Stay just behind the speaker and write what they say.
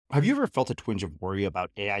Have you ever felt a twinge of worry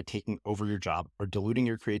about AI taking over your job or diluting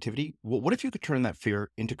your creativity? Well, what if you could turn that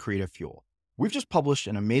fear into creative fuel? We've just published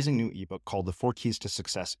an amazing new ebook called The 4 Keys to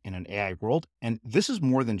Success in an AI World, and this is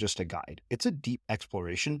more than just a guide. It's a deep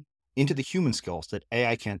exploration into the human skills that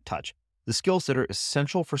AI can't touch, the skills that are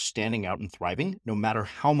essential for standing out and thriving, no matter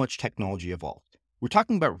how much technology evolves. We're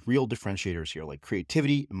talking about real differentiators here, like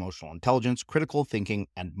creativity, emotional intelligence, critical thinking,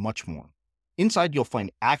 and much more. Inside, you'll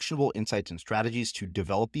find actionable insights and strategies to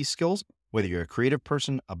develop these skills, whether you're a creative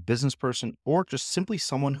person, a business person, or just simply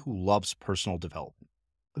someone who loves personal development.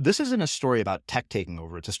 This isn't a story about tech taking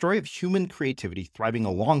over. It's a story of human creativity thriving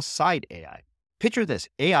alongside AI. Picture this,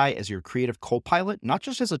 AI as your creative co-pilot, not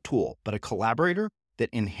just as a tool, but a collaborator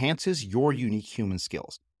that enhances your unique human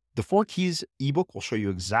skills. The 4 Keys ebook will show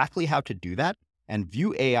you exactly how to do that and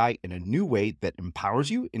view AI in a new way that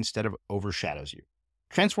empowers you instead of overshadows you.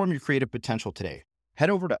 Transform your creative potential today. Head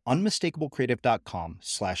over to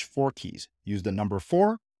unmistakablecreative.com/4keys. Use the number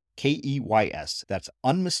 4, KEYS. That's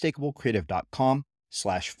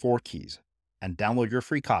unmistakablecreative.com/4keys and download your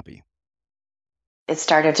free copy. It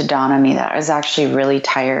started to dawn on me that I was actually really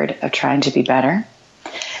tired of trying to be better.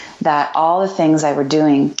 That all the things I were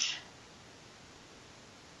doing,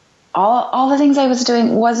 all the things I was doing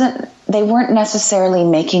they weren't necessarily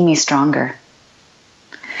making me stronger.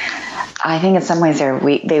 I think in some ways there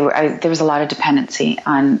was a lot of dependency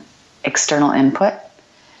on external input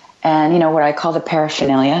and, what I call the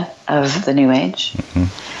paraphernalia of the new age. Mm-hmm.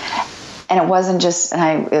 And it wasn't just,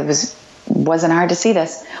 wasn't hard to see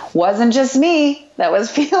this, wasn't just me that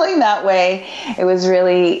was feeling that way. It was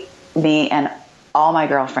really me and all my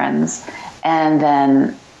girlfriends. And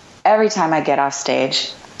then every time I get off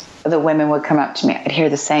stage, the women would come up to me. I'd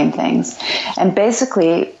hear the same things. And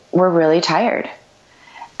basically, we're really tired.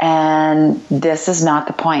 And this is not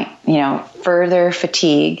the point. Further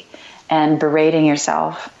fatigue and berating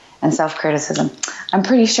yourself and self-criticism. I'm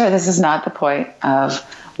pretty sure this is not the point of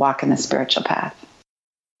walking the spiritual path.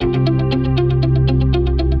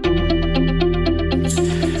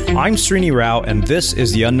 I'm Srini Rao, and this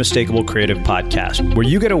is the Unmistakable Creative Podcast, where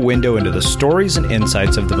you get a window into the stories and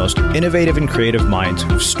insights of the most innovative and creative minds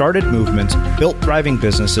who've started movements, built thriving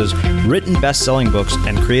businesses, written best-selling books,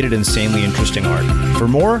 and created insanely interesting art. For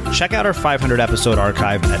more, check out our 500-episode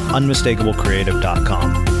archive at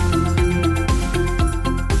unmistakablecreative.com.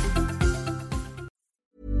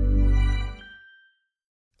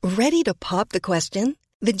 Ready to pop the question?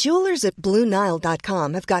 The jewelers at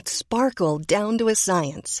BlueNile.com have got sparkle down to a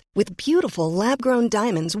science with beautiful lab-grown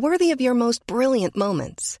diamonds worthy of your most brilliant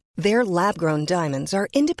moments. Their lab-grown diamonds are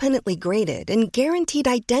independently graded and guaranteed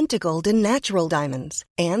identical to natural diamonds,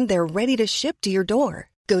 and they're ready to ship to your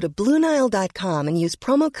door. Go to BlueNile.com and use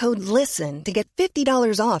promo code LISTEN to get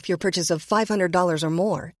 $50 off your purchase of $500 or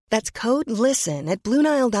more. That's code LISTEN at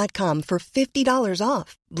BlueNile.com for $50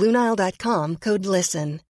 off. BlueNile.com, code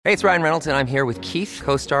LISTEN. Hey, it's Ryan Reynolds, and I'm here with Keith,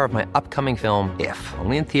 co-star of my upcoming film, If,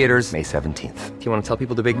 only in theaters May 17th. Do you want to tell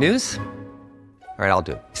people the big news? All right, I'll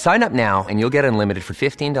do it. Sign up now and you'll get unlimited for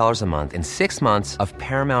 $15 a month and 6 months of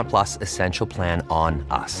Paramount Plus Essential Plan on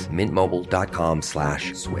us.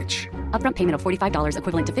 MintMobile.com/switch. Upfront payment of $45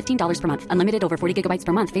 equivalent to $15 per month. Unlimited over 40 gigabytes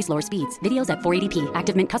per month. Face lower speeds. Videos at 480p.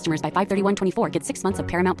 Active Mint customers by 531.24 get 6 months of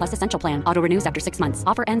Paramount Plus Essential Plan. Auto renews after 6 months.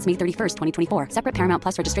 Offer ends May 31st, 2024. Separate Paramount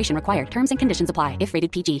Plus registration required. Terms and conditions apply if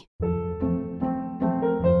rated PG.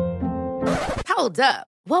 Hold up.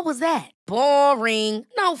 What was that? Boring.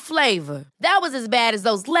 No flavor. That was as bad as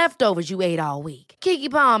those leftovers you ate all week.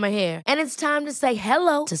 Keke Palmer here. And it's time to say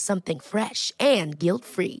hello to something fresh and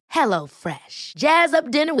guilt-free. Hello Fresh. Jazz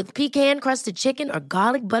up dinner with pecan-crusted chicken or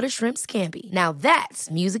garlic butter shrimp scampi. Now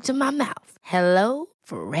that's music to my mouth. Hello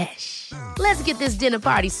Fresh. Let's get this dinner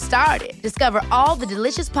party started. Discover all the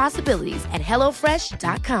delicious possibilities at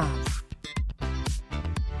HelloFresh.com.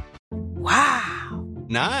 Wow.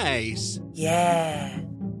 Nice. Yeah.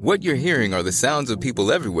 What you're hearing are the sounds of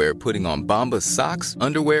people everywhere putting on Bombas socks,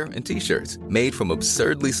 underwear, and T-shirts made from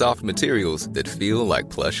absurdly soft materials that feel like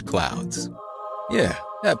plush clouds. Yeah,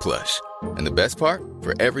 that plush. And the best part?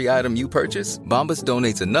 For every item you purchase, Bombas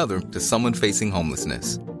donates another to someone facing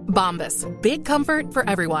homelessness. Bombas. Big comfort for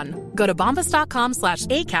everyone. Go to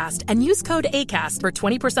bombas.com/ACAST and use code ACAST for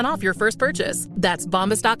 20% off your first purchase. That's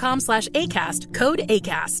bombas.com/ACAST. Code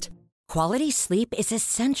ACAST. Quality sleep is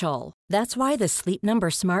essential. That's why the Sleep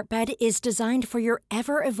Number Smart Bed is designed for your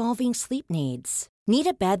ever-evolving sleep needs. Need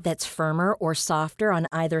a bed that's firmer or softer on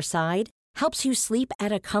either side? Helps you sleep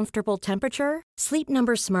at a comfortable temperature? Sleep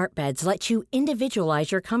Number Smart Beds let you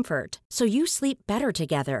individualize your comfort, so you sleep better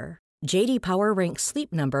together. JD Power ranks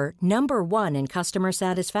Sleep Number number 1 in customer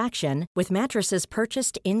satisfaction with mattresses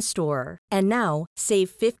purchased in-store. And now, save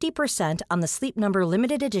 50% on the Sleep Number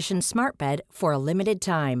Limited Edition Smart Bed for a limited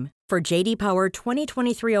time. For JD Power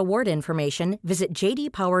 2023 award information, visit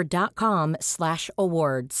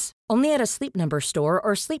jdpower.com/awards. Only at a Sleep Number store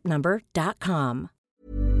or sleepnumber.com.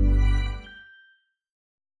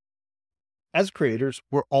 As creators,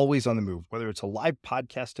 we're always on the move. Whether it's a live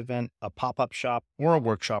podcast event, a pop-up shop, or a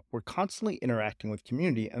workshop, we're constantly interacting with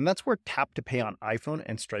community, and that's where Tap to Pay on iPhone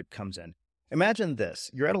and Stripe comes in. Imagine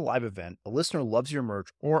this. You're at a live event, a listener loves your merch,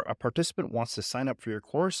 or a participant wants to sign up for your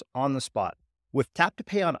course on the spot. With Tap to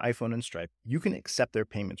Pay on iPhone and Stripe, you can accept their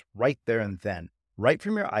payments right there and then, right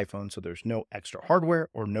from your iPhone, so there's no extra hardware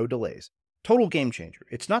or no delays. Total game changer.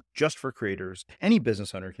 It's not just for creators. Any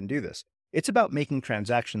business owner can do this. It's about making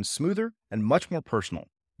transactions smoother and much more personal,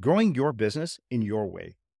 growing your business in your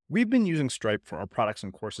way. We've been using Stripe for our products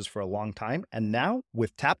and courses for a long time, and now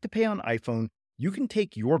with Tap to Pay on iPhone, you can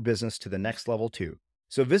take your business to the next level too.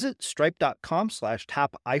 So visit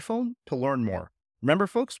stripe.com/tapiphone to learn more. Remember,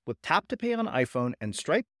 folks, with Tap to Pay on iPhone and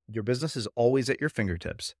Stripe, your business is always at your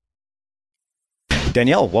fingertips.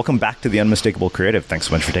 Danielle, welcome back to The Unmistakable Creative. Thanks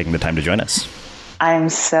so much for taking the time to join us. I'm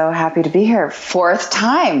so happy to be here. 4th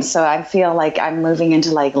time. So I feel like I'm moving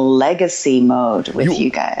into like legacy mode with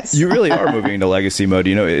you guys. You really are moving into legacy mode.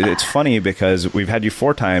 You know, it's funny because we've had you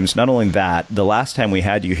 4 times. Not only that, the last time we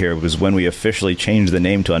had you here was when we officially changed the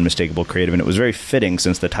name to Unmistakable Creative. And it was very fitting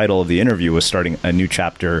since the title of the interview was starting a new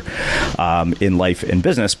chapter in life and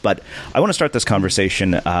business. But I want to start this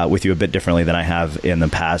conversation with you a bit differently than I have in the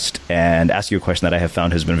past and ask you a question that I have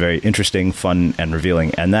found has been very interesting, fun, and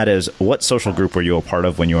revealing. And that is, what social group were you a part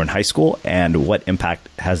of when you were in high school, and what impact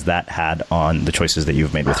has that had on the choices that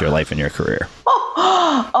you've made with your life and your career?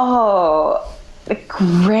 Oh,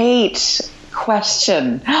 great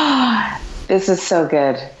question. This is so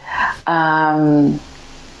good. I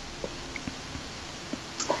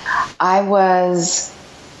was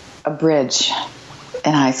a bridge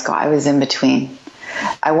in high school. I was in between.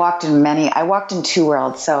 I walked in 2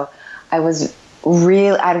 worlds. So I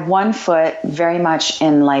had one foot very much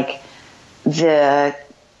in like the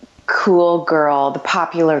cool girl, the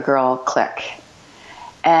popular girl clique.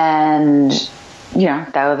 And, you know,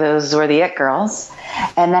 those were the it girls.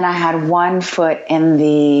 And then I had one foot in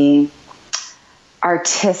the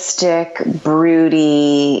artistic,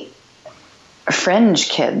 broody fringe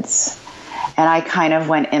kids. And I kind of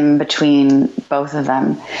went in between both of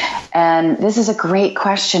them. And this is a great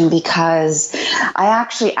question because I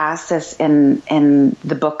actually asked this in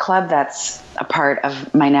the book club that's a part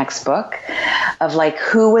of my next book, of like,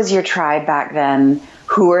 who was your tribe back then?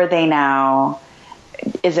 Who are they now?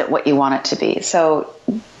 Is it what you want it to be? So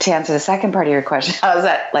to answer the second part of your question, how is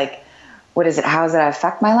that like, what is it? How does that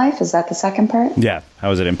affect my life? Is that the second part? Yeah. How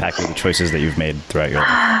has it impacted the choices that you've made throughout your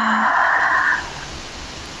life?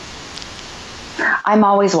 I'm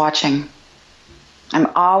always watching.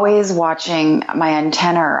 My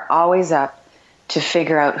antenna are always up to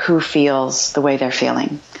figure out who feels the way they're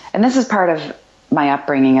feeling. And this is part of my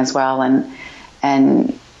upbringing as well. And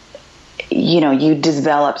you know, you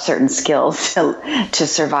develop certain skills to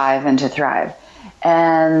survive and to thrive.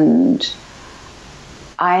 And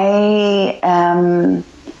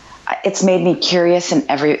it's made me curious in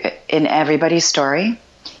everybody's story.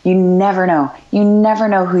 You never know. You never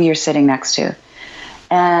know who you're sitting next to.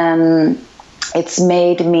 And it's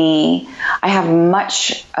made me, I have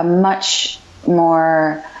a much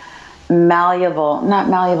more malleable, not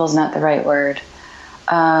malleable is not the right word.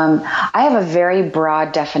 I have a very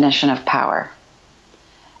broad definition of power.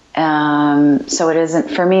 So it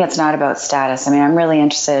isn't, for me, it's not about status. I mean, I'm really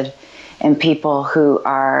interested in people who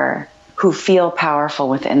feel powerful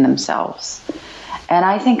within themselves. And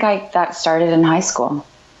I think that started in high school.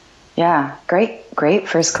 Yeah, great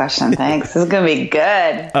first question. Thanks. This is going to be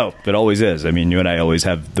good. Oh, it always is. I mean, you and I always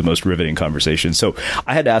have the most riveting conversations. So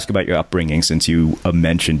I had to ask about your upbringing since you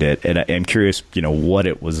mentioned it. And I'm curious, you know, what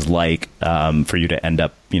it was like for you to end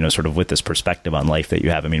up, you know, sort of with this perspective on life that you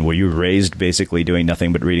have. I mean, were you raised basically doing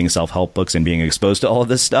nothing but reading self-help books and being exposed to all of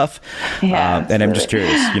this stuff? Yeah, and I'm just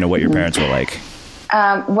curious, you know, what your parents were like.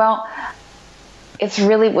 Well,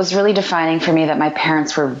 was really defining for me that my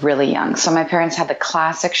parents were really young. So my parents had the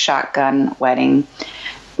classic shotgun wedding.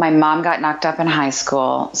 My mom got knocked up in high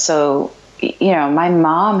school. So, you know, my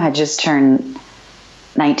mom had just turned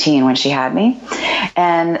 19 when she had me.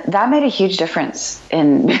 And that made a huge difference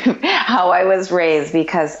in how I was raised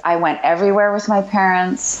because I went everywhere with my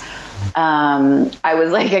parents. I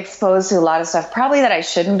was like exposed to a lot of stuff, probably that I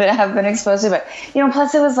shouldn't have been exposed to. But, you know,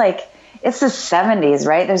 plus it was like, it's the 70s,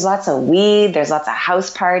 right? There's lots of weed, there's lots of house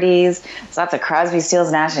parties, there's lots of Crosby,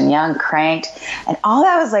 Stills, Nash and Young, Cranked, and all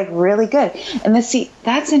that was like really good. And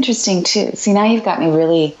that's interesting too. See, now you've got me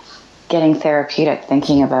really getting therapeutic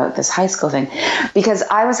thinking about this high school thing, because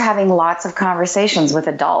I was having lots of conversations with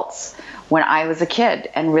adults when I was a kid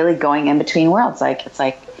and really going in between worlds. Like, it's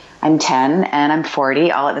like I'm 10 and I'm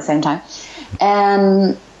 40 all at the same time.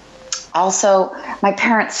 And also, my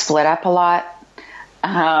parents split up a lot.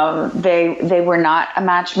 They were not a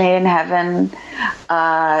match made in heaven.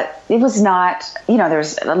 It was not, there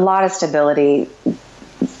was a lot of stability.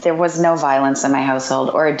 There was no violence in my household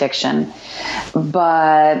or addiction,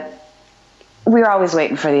 but we were always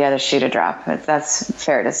waiting for the other shoe to drop. That's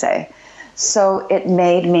fair to say. So it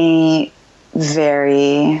made me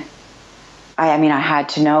I had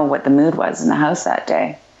to know what the mood was in the house that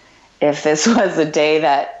day. If this was a day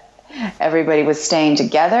that everybody was staying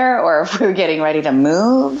together or if we were getting ready to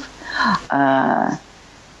move.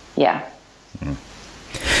 Yeah.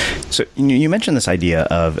 So you mentioned this idea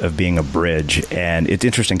of being a bridge, and it's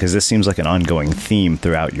interesting because this seems like an ongoing theme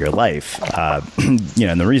throughout your life. And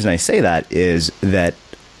the reason I say that is that,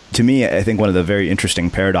 to me, I think one of the very interesting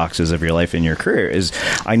paradoxes of your life and your career is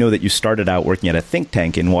I know that you started out working at a think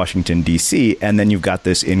tank in Washington, D.C., and then you've got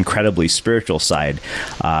this incredibly spiritual side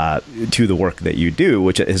to the work that you do,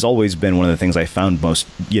 which has always been one of the things I found most,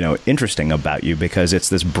 interesting about you, because it's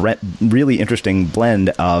this really interesting blend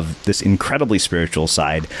of this incredibly spiritual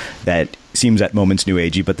side that seems at moments new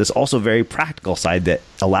agey, but this also very practical side that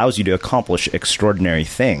allows you to accomplish extraordinary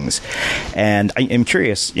things. And I am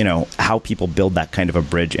curious, how people build that kind of a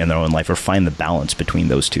bridge in their own life or find the balance between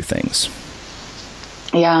those two things.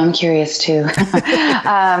 Yeah, I'm curious too.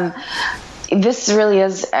 This really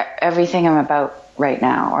is everything I'm about right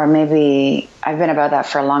now, or maybe I've been about that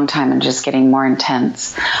for a long time and just getting more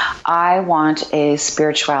intense. I want a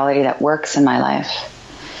spirituality that works in my life.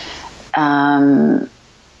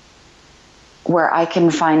 Where I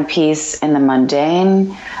can find peace in the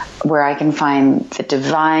mundane, where I can find the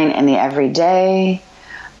divine in the everyday,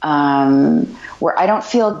 where I don't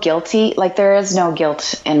feel guilty. Like, there is no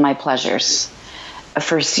guilt in my pleasures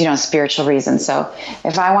for, spiritual reasons. So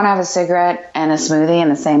if I want to have a cigarette and a smoothie in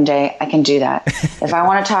the same day, I can do that. If I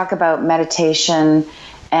want to talk about meditation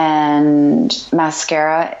and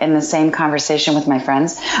mascara in the same conversation with my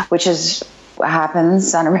friends, which is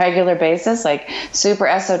happens on a regular basis, like super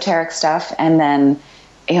esoteric stuff, and then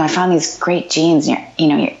I found these great jeans,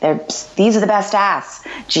 these are the best ass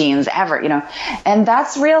jeans ever, and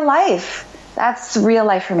that's real life. That's real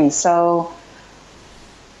life for me. So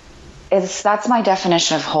that's my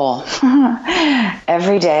definition of whole.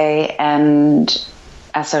 Everyday and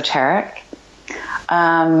esoteric.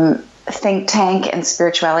 Think tank and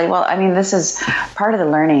spirituality. Well, this is part of the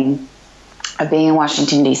learning of being in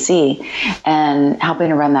Washington, D.C. and helping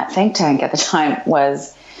to run that think tank at the time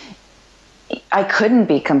was I couldn't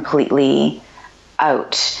be completely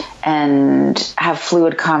out and have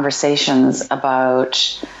fluid conversations about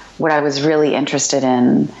what I was really interested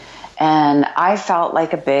in. And I felt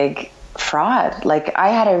like a big fraud. Like, I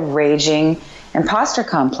had a raging imposter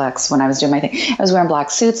complex when I was doing my thing. I was wearing black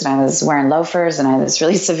suits and I was wearing loafers and I had this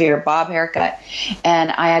really severe bob haircut, and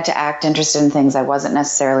I had to act interested in things I wasn't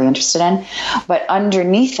necessarily interested in. But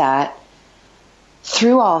underneath that,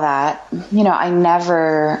 through all that, I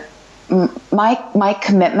never, my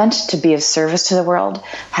commitment to be of service to the world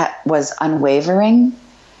was unwavering.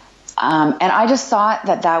 And I just thought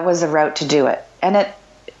that was a route to do it. And that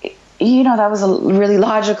was a really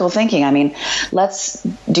logical thinking. Let's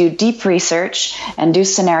do deep research and do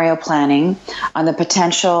scenario planning on the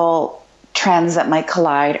potential trends that might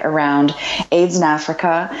collide around AIDS in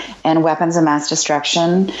Africa and weapons of mass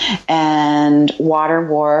destruction and water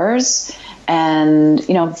wars and,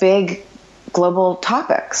 big global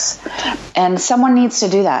topics. And someone needs to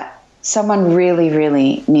do that. Someone really,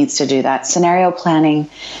 really needs to do that. Scenario planning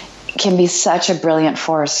can be such a brilliant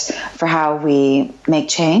force for how we make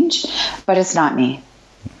change, but it's not me.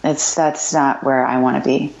 That's not where I want to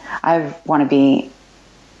be. I want to be.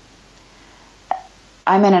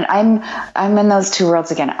 I'm in those two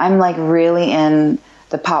worlds again. I'm like really in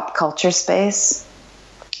the pop culture space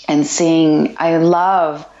and seeing. I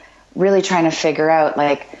love really trying to figure out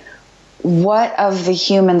like what of the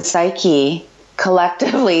human psyche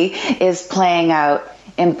collectively is playing out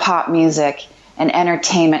in pop music and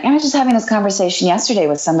entertainment. I was just having this conversation yesterday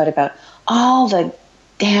with somebody about all the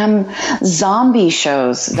damn zombie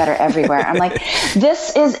shows that are everywhere. I'm like,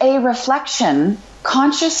 this is a reflection,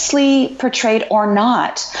 consciously portrayed or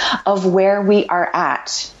not, of where we are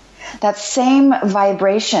at. That same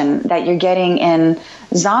vibration that you're getting in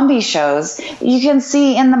zombie shows, you can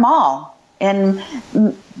see in the mall. in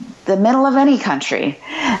the middle of any country.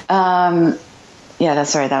 Yeah,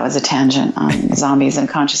 that's right. That was a tangent on zombies and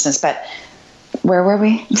consciousness. But where were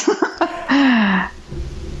we?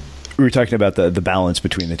 We were talking about the balance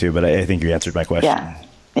between the two, but I think you answered my question.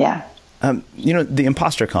 Yeah. The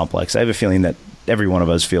imposter complex, I have a feeling that every one of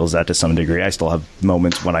us feels that to some degree. I still have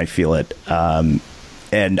moments when I feel it.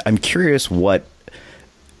 And I'm curious what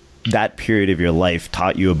that period of your life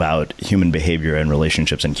taught you about human behavior and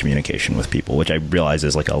relationships and communication with people, which I realize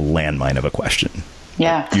is like a landmine of a question.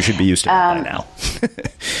 Yeah. You should be used to it by now.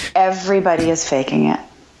 Everybody is faking it.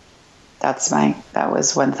 That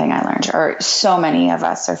was one thing I learned. Or so many of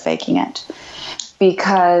us are faking it.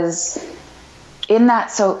 Because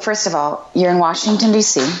so first of all, you're in Washington,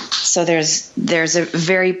 D.C., so there's a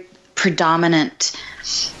very predominant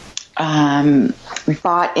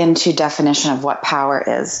bought into definition of what power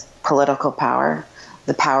is. Political power,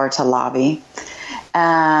 the power to lobby.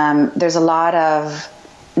 There's a lot of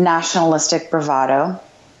nationalistic bravado.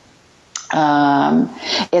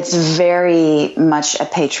 It's very much a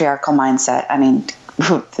patriarchal mindset. I mean,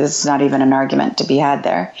 there's not even an argument to be had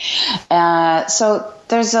there. So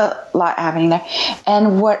there's a lot happening there.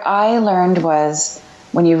 And what I learned was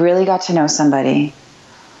when you really got to know somebody,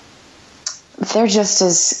 they're just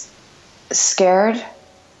as scared,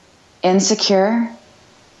 insecure,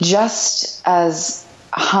 just as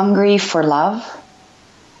hungry for love.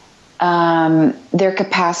 Their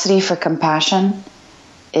capacity for compassion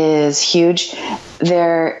is huge.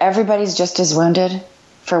 Everybody's just as wounded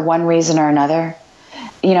for one reason or another.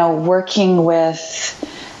 Working with...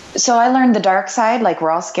 So I learned the dark side, like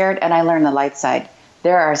we're all scared, and I learned the light side.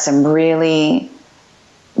 There are some really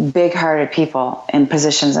big-hearted people in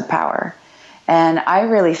positions of power. And I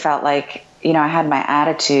really felt like, I had my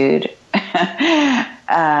attitude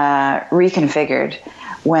reconfigured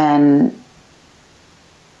when,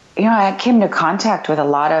 I came into contact with a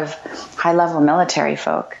lot of high-level military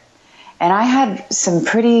folk. And I had some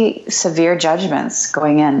pretty severe judgments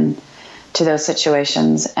going in to those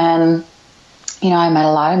situations. And, I met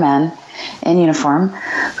a lot of men in uniform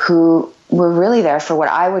who were really there for what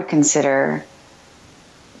I would consider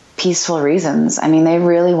peaceful reasons. I mean, they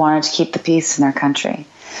really wanted to keep the peace in their country.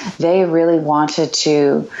 They really wanted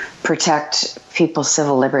to protect people's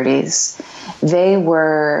civil liberties. They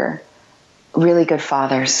were really good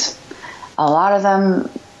fathers. A lot of them,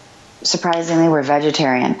 surprisingly, were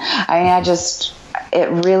vegetarian. I mean,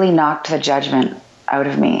 it really knocked the judgment out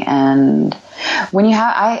of me. And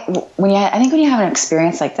I think when you have an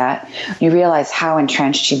experience like that, you realize how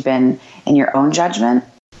entrenched you've been in your own judgment.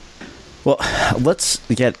 Well, let's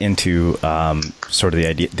get into sort of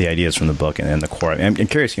the ideas from the book and the core. I'm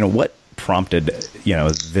curious, what prompted,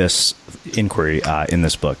 this inquiry in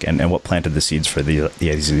this book, and what planted the seeds for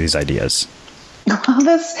these ideas? Well,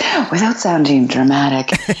 without sounding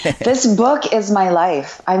dramatic, this book is my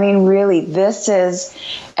life. I mean, really, this is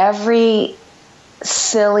every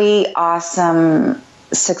silly, awesome,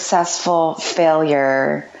 successful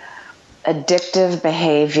failure, addictive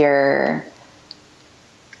behavior,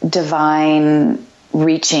 divine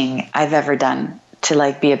reaching I've ever done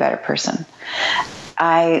to be a better person.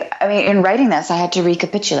 I mean, in writing this, I had to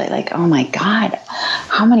recapitulate, oh my God,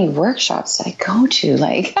 how many workshops did I go to?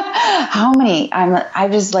 How many, I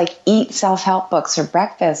just eat self-help books for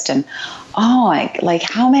breakfast, and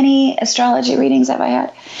how many astrology readings have I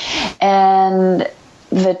had? And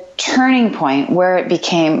the turning point where it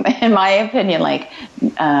became, in my opinion,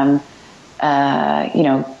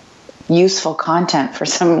 useful content for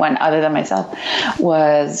someone other than myself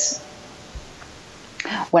was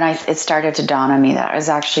when it started to dawn on me that I was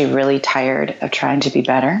actually really tired of trying to be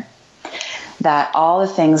better, that all the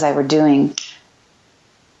things I were doing,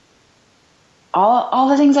 all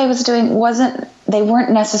the things I was doing they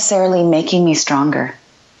weren't necessarily making me stronger.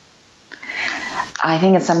 I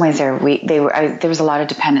think in some ways there was a lot of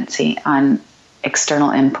dependency on external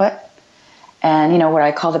input and, what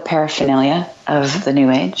I call the paraphernalia of the New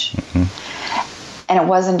Age. Mm-hmm. And it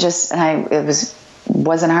wasn't just,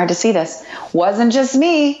 wasn't hard to see this, wasn't just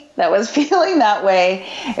me that was feeling that way.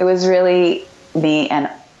 It was really me and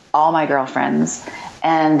all my girlfriends.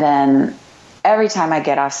 And then every time I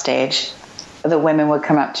get off stage, the women would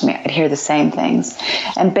come up to me. I'd hear the same things.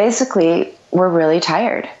 And basically, we're really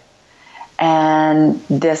tired. And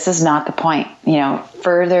this is not the point.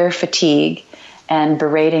 Further fatigue and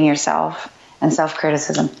berating yourself and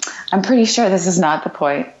self-criticism. I'm pretty sure this is not the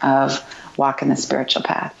point of walking the spiritual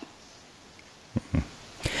path.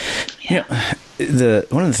 Yeah.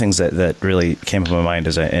 One of the things that really came to my mind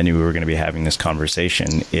as I knew we were going to be having this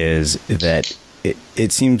conversation is that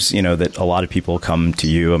it seems, that a lot of people come to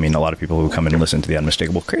you. I mean, a lot of people who come and listen to the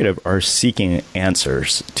Unmistakable Creative are seeking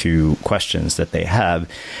answers to questions that they have.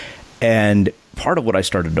 And part of what I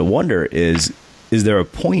started to wonder is there a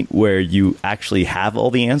point where you actually have all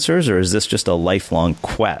the answers, or is this just a lifelong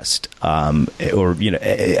quest? I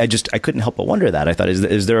couldn't help but wonder that. I thought,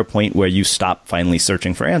 is there a point where you stop finally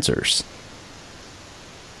searching for answers?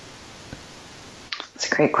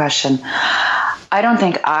 That's a great question. I don't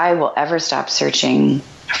think I will ever stop searching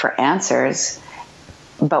for answers,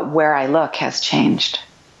 but where I look has changed.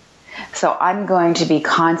 So I'm going to be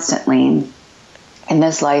constantly in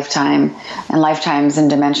this lifetime and lifetimes and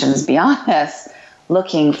dimensions beyond this,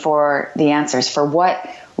 looking for the answers for what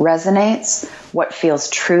resonates, what feels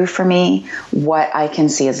true for me, what I can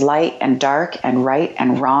see as light and dark and right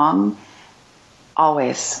and wrong.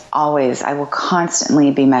 Always, always, I will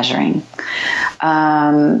constantly be measuring.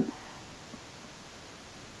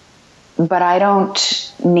 But I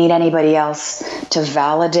don't need anybody else to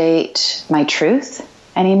validate my truth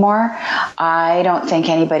anymore. I don't think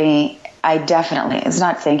anybody, it's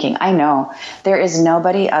not thinking, I know there is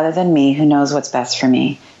nobody other than me who knows what's best for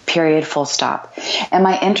me, period, full stop. Am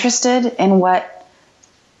I interested in what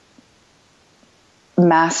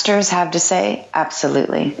masters have to say?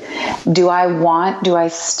 Absolutely. Do I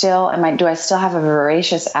still have a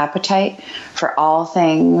voracious appetite for all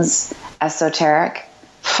things esoteric?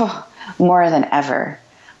 More than ever.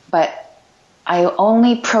 But I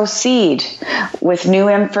only proceed with new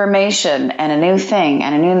information and a new thing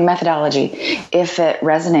and a new methodology if it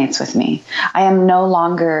resonates with me. I am no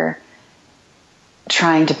longer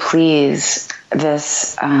trying to please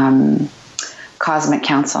this cosmic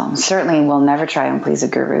council. Certainly will never try and please a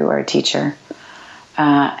guru or a teacher.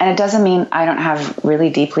 And it doesn't mean I don't have really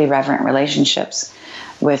deeply reverent relationships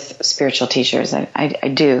with spiritual teachers. I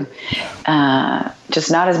do.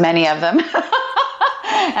 Just not as many of them.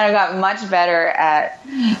 And I've got much better at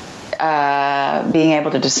being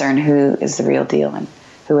able to discern who is the real deal and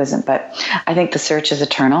who isn't. But I think the search is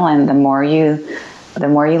eternal, and the more you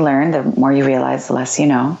learn, the more you realize, the less you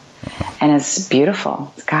know. And it's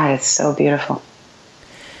beautiful. God, it's so beautiful.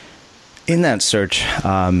 In that search,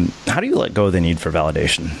 how do you let go of the need for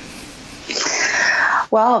validation?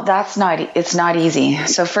 Well, it's not easy.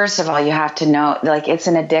 So first of all, you have to know, it's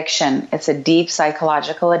an addiction. It's a deep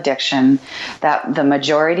psychological addiction that the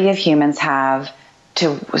majority of humans have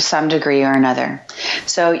to some degree or another.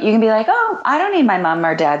 So you can be like, oh, I don't need my mom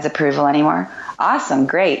or dad's approval anymore. Awesome.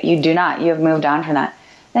 Great. You do not. You have moved on from that.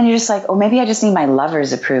 Then you're just like, oh, maybe I just need my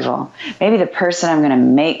lover's approval. Maybe the person I'm going to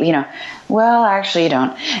make, well, actually you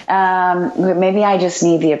don't. Maybe I just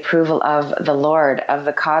need the approval of the Lord, of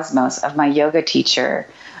the cosmos, of my yoga teacher,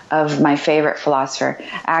 of my favorite philosopher.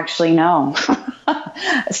 Actually, no.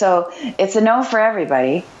 So it's a no for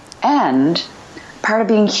everybody. And part of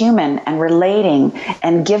being human and relating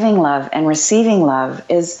and giving love and receiving love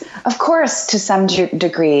is, of course, to some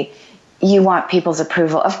degree, you want people's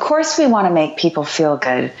approval. Of course we want to make people feel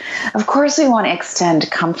good. Of course we want to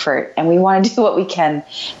extend comfort, and we want to do what we can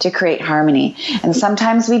to create harmony. And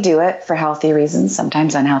sometimes we do it for healthy reasons,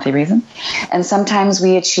 sometimes unhealthy reasons. And sometimes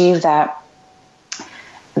we achieve that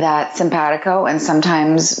simpatico, and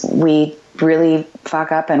sometimes we really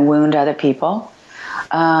fuck up and wound other people.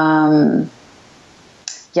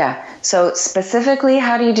 So specifically,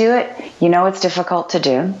 how do you do it? It's difficult to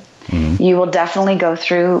do. Mm-hmm. You will definitely go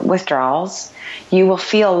through withdrawals. You will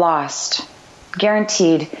feel lost.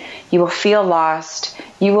 Guaranteed. You will feel lost.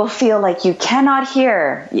 You will feel like you cannot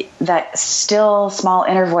hear that still small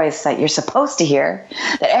inner voice that you're supposed to hear,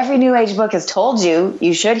 that every New Age book has told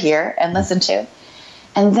you should hear and listen to.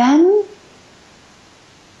 And then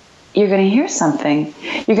you're going to hear something.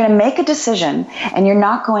 You're going to make a decision, and you're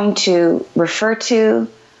not going to refer to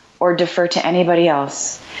or defer to anybody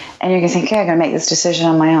else. And you're going to think, okay, I'm going to make this decision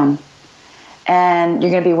on my own. And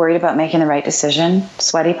you're going to be worried about making the right decision,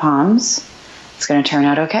 sweaty palms. It's going to turn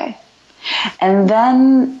out okay. And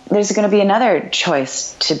then there's going to be another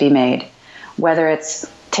choice to be made, whether it's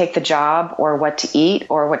take the job or what to eat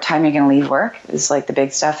or what time you're going to leave work. It's like the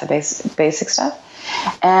big stuff, the basic stuff.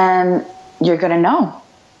 And you're going to know.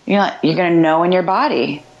 You're going to know in your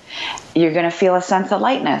body. You're going to feel a sense of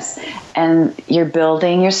lightness, and you're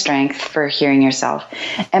building your strength for hearing yourself.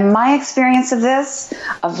 And my experience of this,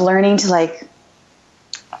 of learning to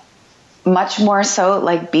much more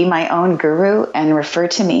so be my own guru and refer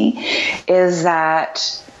to me, is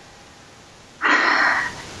that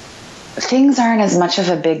things aren't as much of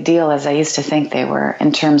a big deal as I used to think they were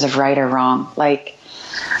in terms of right or wrong.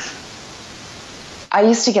 I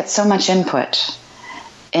used to get so much input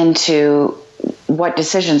into what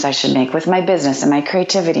decisions I should make with my business and my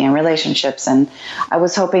creativity and relationships. And I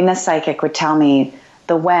was hoping the psychic would tell me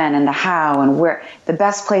the when and the how and where, the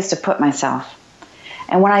best place to put myself.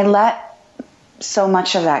 And when I let so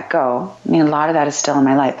much of that go, I mean, a lot of that is still in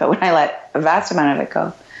my life, but when I let a vast amount of it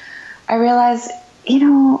go, I realized,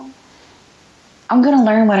 I'm going to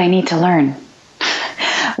learn what I need to learn.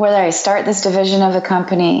 Whether I start this division of the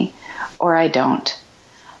company or I don't.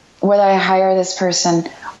 Whether I hire this person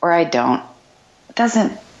or I don't. It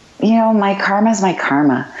doesn't, my karma is my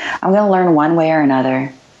karma. I'm going to learn one way or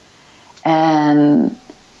another. And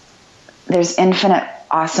there's infinite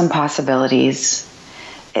awesome possibilities.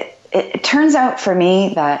 It turns out for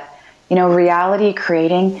me that, reality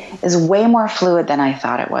creating is way more fluid than I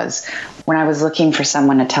thought it was when I was looking for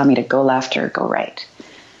someone to tell me to go left or go right.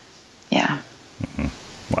 Yeah. Mm-hmm.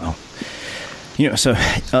 Wow. So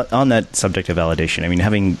on that subject of validation, I mean,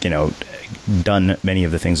 having, done many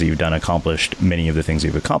of the things that you've done, accomplished many of the things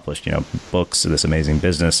you've accomplished, books, this amazing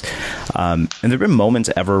business. And there have been moments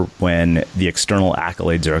ever when the external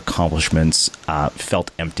accolades or accomplishments felt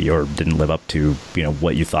empty or didn't live up to,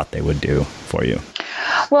 what you thought they would do for you?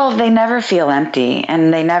 Well, they never feel empty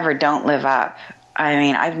and they never don't live up. I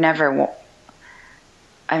mean, I've never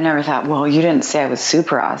thought, well, you didn't say I was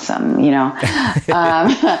super awesome,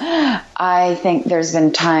 I think there's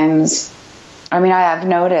been times, I have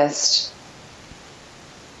noticed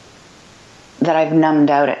that I've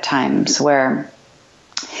numbed out at times where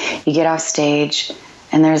you get off stage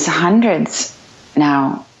and there's hundreds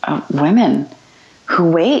now of women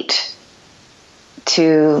who wait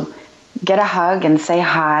to get a hug and say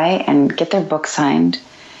hi and get their book signed.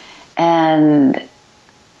 And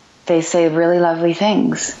they say really lovely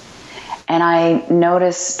things. And I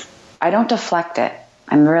noticed I don't deflect it.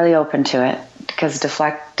 I'm really open to it because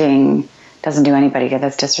deflecting doesn't do anybody good.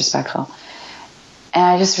 That's disrespectful. And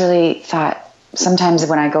I just really thought sometimes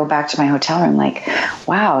when I go back to my hotel room, like,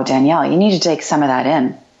 wow, Danielle, you need to take some of that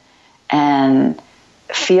in and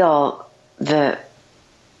feel the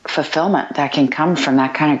fulfillment that can come from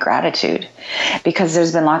that kind of gratitude. Because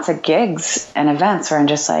there's been lots of gigs and events where I'm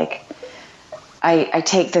just like, I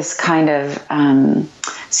take this kind of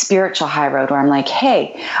spiritual high road where I'm like,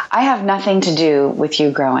 hey, I have nothing to do with you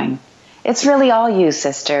growing. It's really all you,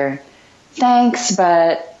 sister. Thanks,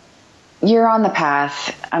 but you're on the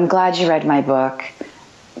path. I'm glad you read my book.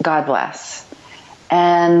 God bless.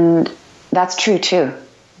 And that's true too.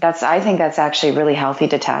 I think that's actually really healthy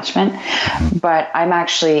detachment. But I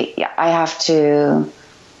have to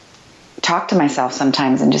talk to myself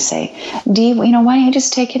sometimes and just say, Dee, why don't you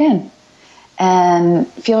just take it in? And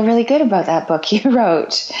feel really good about that book you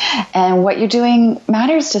wrote. And what you're doing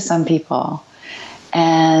matters to some people.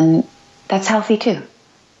 And that's healthy too.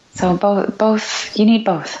 So both, you need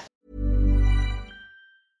both.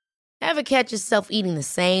 Ever catch yourself eating the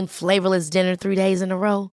same flavorless dinner 3 days in a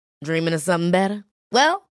row? Dreaming of something better?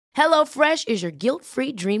 Well, HelloFresh is your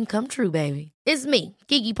guilt-free dream come true, baby. It's me,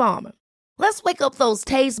 Keke Palmer. Let's wake up those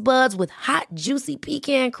taste buds with hot, juicy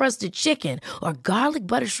pecan-crusted chicken or garlic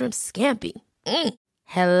butter shrimp scampi.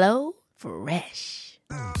 Hello Fresh.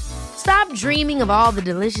 Stop dreaming of all the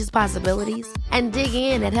delicious possibilities and dig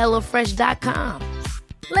in at HelloFresh.com.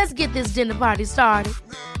 Let's get this dinner party started.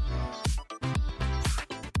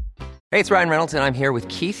 Hey, it's Ryan Reynolds, and I'm here with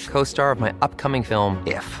Keith, co-star of my upcoming film,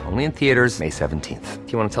 If, only in theaters May 17th.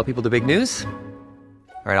 Do you want to tell people the big news?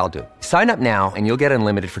 All right, I'll do it. Sign up now and you'll get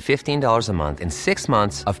unlimited for $15 a month and 6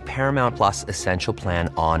 months of Paramount Plus Essential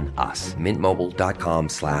Plan on us.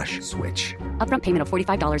 MintMobile.com/switch. Upfront payment of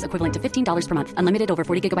 $45 equivalent to $15 per month. Unlimited over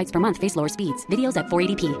 40 gigabytes per month. Face lower speeds. Videos at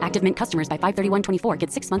 480p. Active Mint customers by 531.24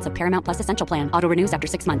 get 6 months of Paramount Plus Essential Plan. Auto renews after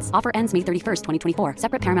 6 months. Offer ends May 31st, 2024.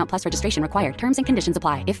 Separate Paramount Plus registration required. Terms and conditions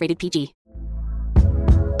apply if rated PG.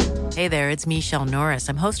 Hey there, it's Michelle Norris.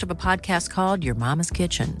 I'm host of a podcast called Your Mama's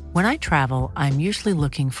Kitchen. When I travel, I'm usually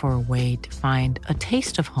looking for a way to find a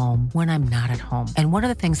taste of home when I'm not at home. And one of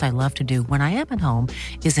the things I love to do when I am at home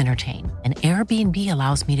is entertain. And Airbnb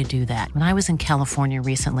allows me to do that. When I was in California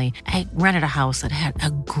recently, I rented a house that had a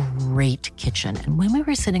great kitchen. And when we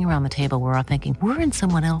were sitting around the table, we were all thinking, we're in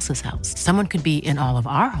someone else's house. Someone could be in all of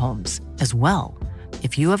our homes as well.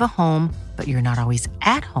 If you have a home, but you're not always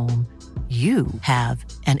at home, you have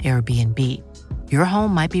an Airbnb. Your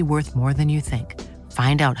home might be worth more than you think.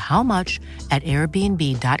 Find out how much at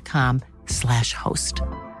airbnb.com/host.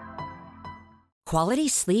 Quality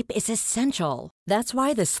sleep is essential. That's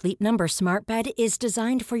why the Sleep Number Smart Bed is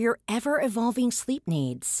designed for your ever-evolving sleep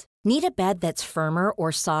needs. Need a bed that's firmer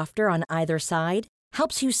or softer on either side?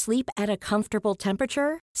 Helps you sleep at a comfortable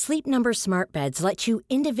temperature? Sleep Number Smart Beds let you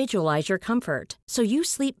individualize your comfort so you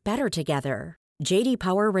sleep better together. JD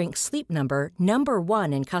Power ranks Sleep Number number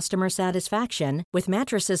 1 in customer satisfaction with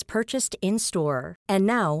mattresses purchased in-store. And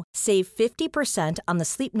now, save 50% on the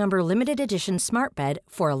Sleep Number Limited Edition Smart Bed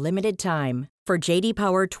for a limited time. For JD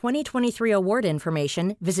Power 2023 award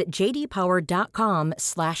information, visit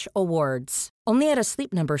jdpower.com/awards. Only at a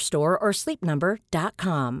Sleep Number store or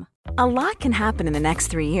sleepnumber.com. A lot can happen in the next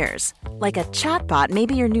 3 years. Like a chatbot may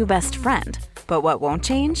be your new best friend. But what won't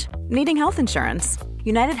change? Needing health insurance.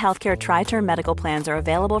 United Healthcare Tri-Term Medical Plans are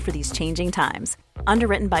available for these changing times.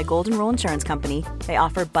 Underwritten by Golden Rule Insurance Company, they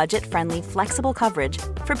offer budget-friendly, flexible coverage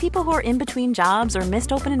for people who are in between jobs or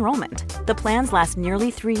missed open enrollment. The plans last nearly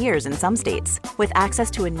 3 years in some states, with access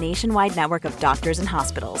to a nationwide network of doctors and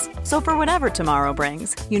hospitals. So for whatever tomorrow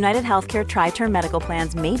brings, United Healthcare Tri-Term Medical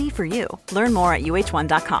Plans may be for you. Learn more at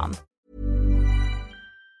uh1.com.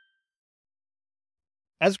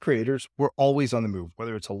 As creators, we're always on the move.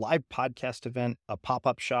 Whether it's a live podcast event, a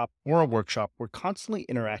pop-up shop, or a workshop, we're constantly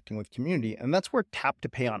interacting with community, and that's where Tap to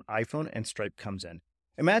Pay on iPhone and Stripe comes in.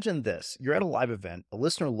 Imagine this. You're at a live event, a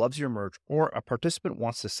listener loves your merch, or a participant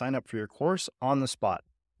wants to sign up for your course on the spot.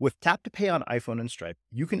 With Tap to Pay on iPhone and Stripe,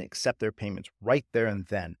 you can accept their payments right there and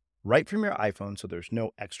then, right from your iPhone, so there's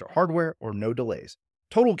no extra hardware or no delays.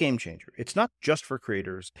 Total game changer. It's not just for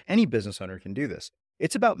creators. Any business owner can do this.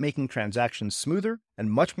 It's about making transactions smoother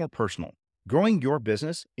and much more personal, growing your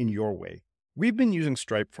business in your way. We've been using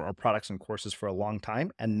Stripe for our products and courses for a long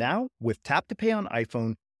time, and now with Tap to Pay on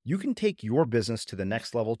iPhone, you can take your business to the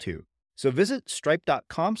next level too. So visit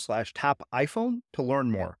stripe.com/tapiphone to learn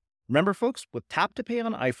more. Remember, folks, with Tap to Pay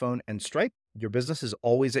on iPhone and Stripe, your business is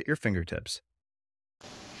always at your fingertips.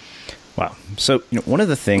 Wow. So, one of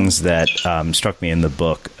the things that struck me in the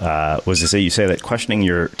book was to say, you say that questioning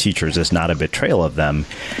your teachers is not a betrayal of them.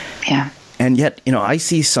 Yeah. And yet, I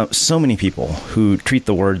see so many people who treat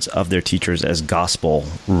the words of their teachers as gospel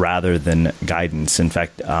rather than guidance. In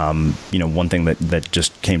fact, one thing that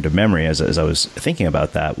just came to memory as I was thinking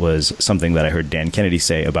about that was something that I heard Dan Kennedy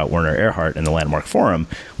say about Werner Erhard in the Landmark Forum,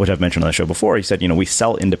 which I've mentioned on the show before. He said, we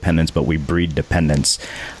sell independence, but we breed dependence,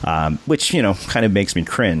 which, kind of makes me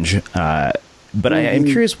cringe. But I am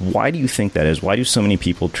curious, why do you think that is? Why do so many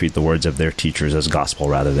people treat the words of their teachers as gospel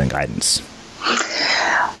rather than guidance?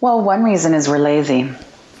 Well, one reason is we're lazy.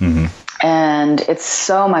 Mm-hmm. And it's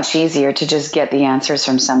so much easier to just get the answers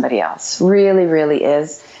from somebody else. Really, really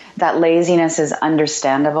is. That laziness is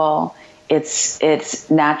understandable. It's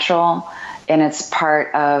natural, and it's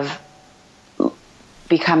part of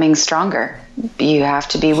becoming stronger. You have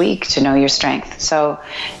to be weak to know your strength. So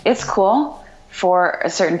it's cool for a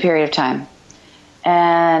certain period of time.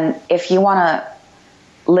 And if you want to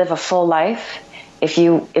live a full life, if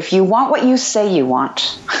you want what you say you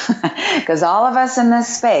want, because all of us in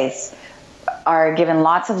this space are given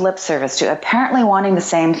lots of lip service to apparently wanting the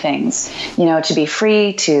same things, to be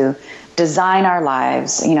free, to design our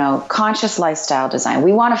lives, conscious lifestyle design.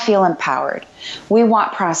 We want to feel empowered. We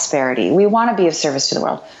want prosperity. We want to be of service to the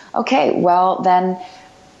world. Okay, well, then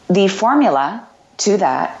the formula to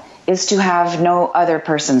that is to have no other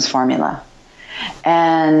person's formula.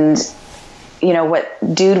 And what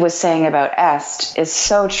Dude was saying about est is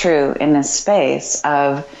so true in this space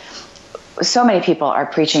of so many people are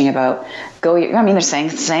preaching about they're saying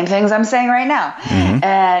the same things I'm saying right now. Mm-hmm.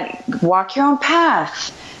 And walk your own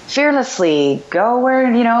path fearlessly, go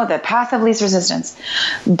where, the path of least resistance.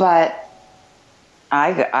 But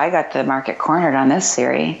I got the market cornered on this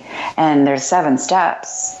theory, and there's 7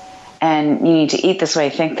 steps, and you need to eat this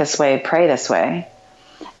way, think this way, pray this way.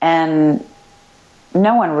 And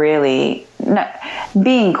no one really,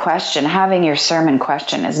 being questioned, having your sermon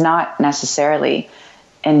questioned is not necessarily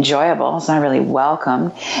enjoyable. It's not really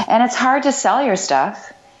welcome. And it's hard to sell your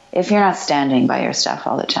stuff if you're not standing by your stuff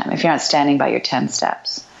all the time, if you're not standing by your 10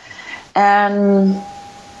 steps. And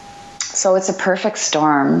so it's a perfect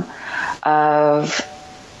storm of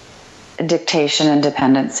dictation and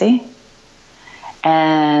dependency.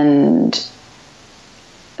 And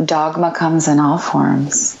dogma comes in all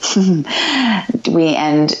forms.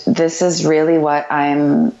 And this is really what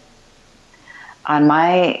I'm on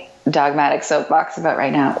my dogmatic soapbox about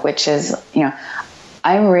right now, which is,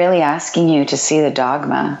 I'm really asking you to see the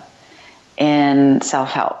dogma in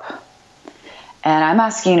self-help. And I'm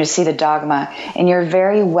asking you to see the dogma in your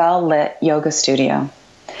very well-lit yoga studio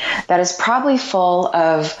that is probably full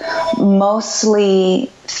of mostly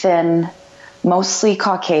thin, mostly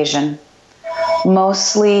Caucasian,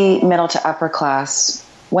 mostly middle to upper class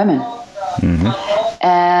women. Mm-hmm.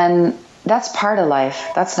 And that's part of life.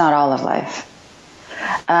 That's not all of life.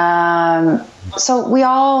 So we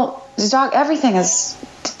all, everything is,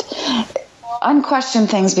 unquestioned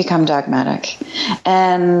things become dogmatic.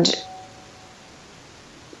 And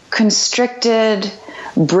constricted,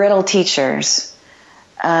 brittle teachers.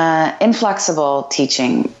 Inflexible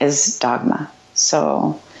teaching is dogma.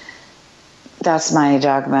 So that's my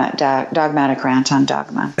dogmatic rant on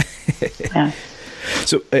dogma. Yeah.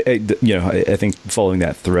 So, I think following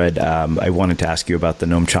that thread, I wanted to ask you about the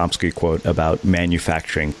Noam Chomsky quote about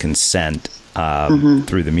manufacturing consent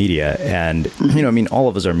through the media. And, all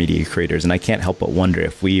of us are media creators, and I can't help but wonder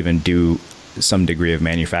if we even do some degree of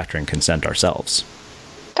manufacturing consent ourselves.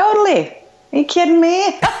 Totally. Are you kidding me?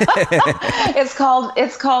 It's called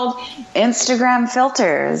Instagram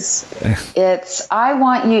filters. I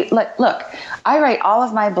want you, look, I write all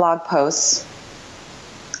of my blog posts.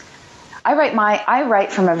 I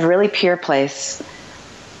write from a really pure place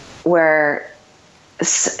where,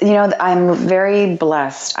 I'm very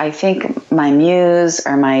blessed. I think my muse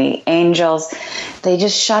or my angels, they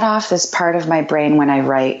just shut off this part of my brain when I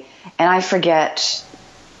write, and I forget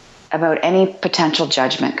about any potential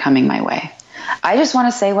judgment coming my way. I just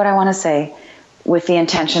want to say what I want to say with the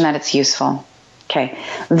intention that it's useful. Okay.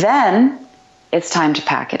 Then it's time to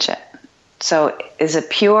package it. So is it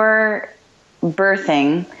pure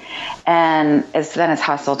birthing, and then it's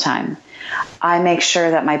hustle time. I make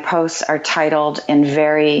sure that my posts are titled in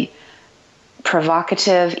very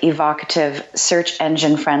provocative, evocative, search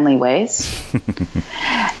engine friendly ways.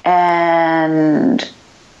 And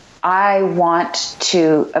I want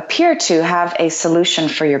to appear to have a solution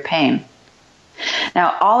for your pain.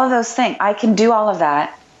 Now, all of those things, I can do all of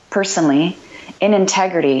that personally in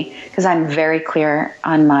integrity because I'm very clear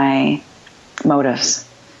on my motives,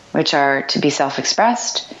 which are to be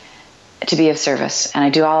self-expressed, to be of service. And I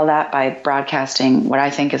do all of that by broadcasting what I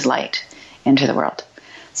think is light into the world.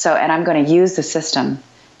 So, and I'm going to use the system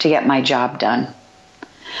to get my job done.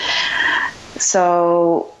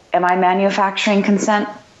 So, am I manufacturing consent?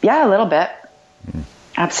 Yeah, a little bit.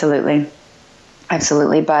 Absolutely.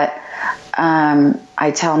 Absolutely. But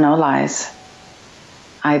I tell no lies.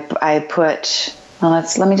 I put, well,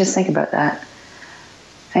 let me just think about that.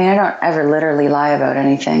 I don't ever literally lie about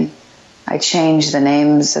anything. I change the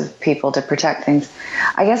names of people to protect things.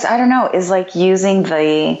 I guess, I don't know, is like using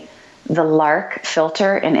the lark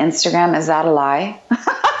filter in Instagram, is that a lie?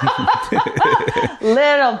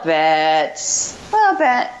 Little bit.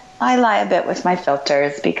 I lie a bit with my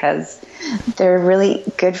filters because they're really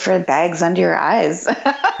good for bags under your eyes.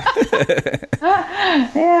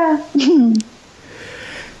 Yeah.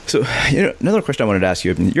 So, another question I wanted to ask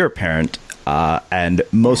you, you're a parent, and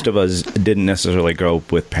most of us didn't necessarily grow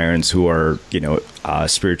up with parents who are,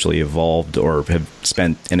 spiritually evolved or have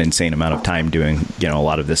spent an insane amount of time doing, a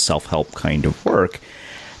lot of this self-help kind of work.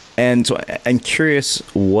 And so I'm curious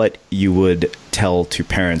what you would tell to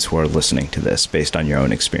parents who are listening to this based on your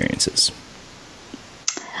own experiences.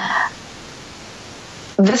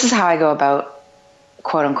 This is how I go about,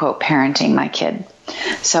 quote unquote, parenting my kid.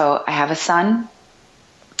 So I have a son.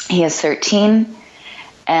 He is 13.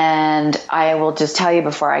 And I will just tell you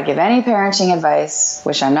before I give any parenting advice,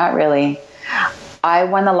 which I'm not really, I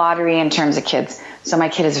won the lottery in terms of kids. So my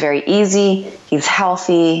kid is very easy. He's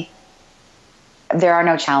healthy. There are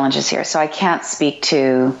no challenges here. So I can't speak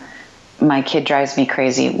to my kid drives me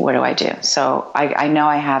crazy. What do I do? So I know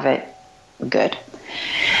I have it good.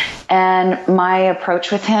 And my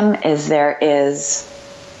approach with him is there is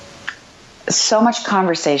so much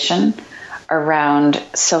conversation around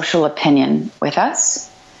social opinion with us.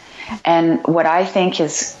 And what I think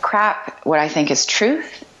is crap, what I think is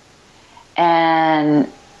truth.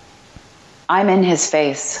 And I'm in his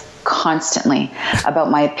face constantly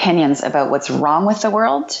about my opinions about what's wrong with the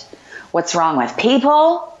world, what's wrong with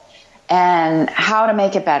people, and how to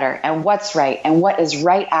make it better, and what's right, and what is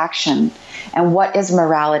right action, and what is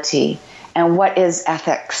morality, and what is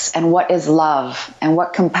ethics, and what is love, and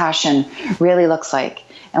what compassion really looks like,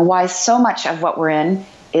 and why so much of what we're in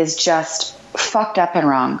is just fucked up and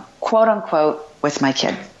wrong, quote unquote, with my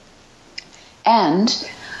kid. And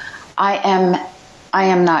I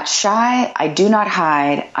am not shy. I do not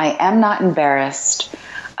hide. I am not embarrassed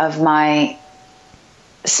of my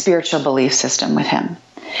spiritual belief system with him.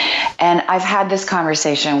 And I've had this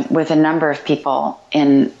conversation with a number of people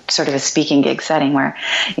in sort of a speaking gig setting where,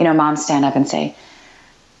 moms stand up and say,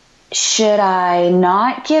 should I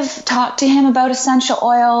not talk to him about essential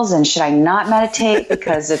oils, and should I not meditate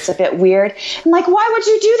because it's a bit weird? I'm like, why would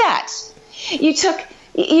you do that?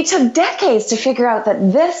 You took decades to figure out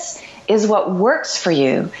that this is what works for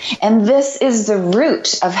you, and this is the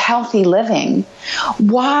root of healthy living.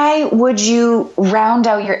 Why would you round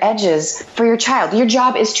out your edges for your child? Your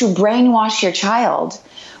job is to brainwash your child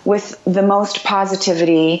with the most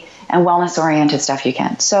positivity and wellness-oriented stuff you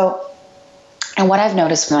can. So And what I've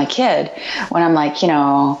noticed with my kid, when I'm like,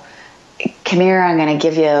 come here, I'm going to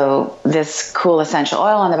give you this cool essential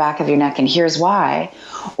oil on the back of your neck, and here's why.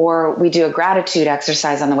 Or we do a gratitude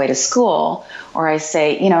exercise on the way to school, or I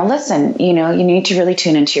say, listen, you need to really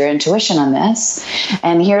tune into your intuition on this.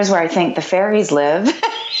 And here's where I think the fairies live in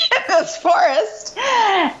this forest.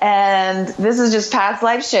 And this is just past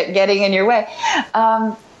life shit getting in your way.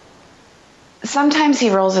 Sometimes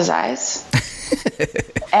he rolls his eyes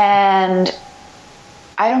and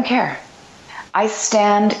I don't care. I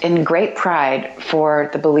stand in great pride for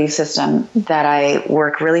the belief system that I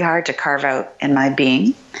work really hard to carve out in my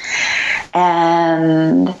being.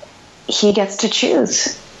 And he gets to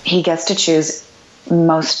choose. He gets to choose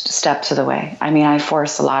most steps of the way. I mean, I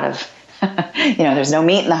force a lot of, there's no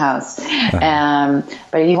meat in the house.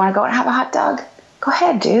 But if you want to go and have a hot dog, go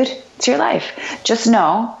ahead, dude. It's your life. Just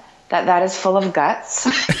know that is full of guts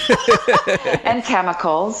and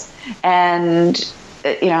chemicals, and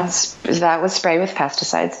that was sprayed with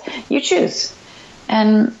pesticides. You choose.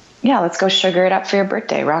 And let's go sugar it up for your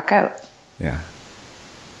birthday. Rock out. Yeah.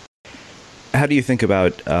 How do you think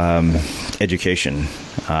about education?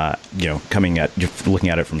 Looking at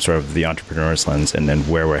it from sort of the entrepreneur's lens, and then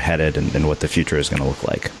where we're headed, and what the future is going to look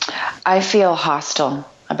like. I feel hostile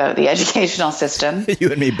about the educational system. You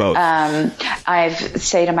and me both. I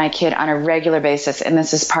say to my kid on a regular basis, and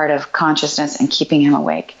this is part of consciousness and keeping him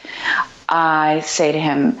awake, I say to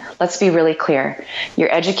him, let's be really clear. Your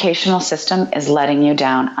educational system is letting you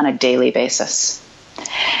down on a daily basis.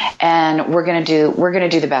 And we're going to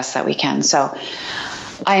do the best that we can. So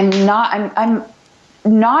I'm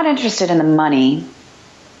not interested in the money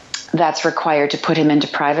that's required to put him into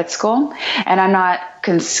private school. And I'm not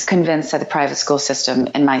convinced that the private school system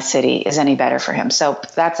in my city is any better for him. So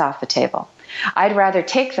that's off the table. I'd rather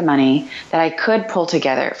take the money that I could pull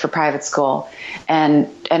together for private school and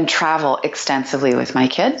travel extensively with my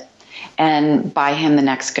kid and buy him the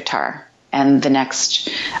next guitar and the next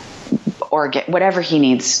organ, whatever he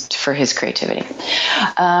needs for his creativity.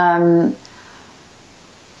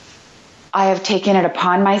 I have taken it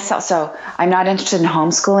upon myself. So I'm not interested in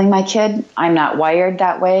homeschooling my kid. I'm not wired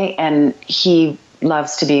that way. And he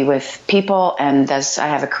loves to be with people, and I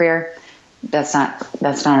have a career. That's not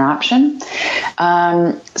an option.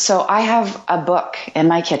 So I have a book in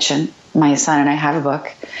my kitchen. My son and I have a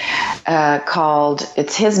book called,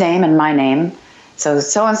 it's his name and my name.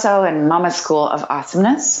 So-and-so and Mama's School of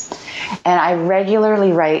Awesomeness. And I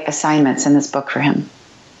regularly write assignments in this book for him.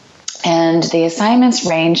 And the assignments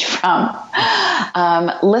range from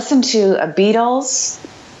listen to a Beatles,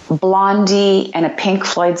 Blondie, and a Pink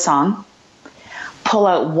Floyd song, pull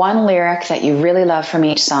out one lyric that you really love from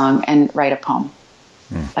each song, and write a poem.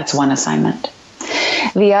 That's one assignment.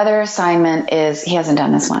 The other assignment is, he hasn't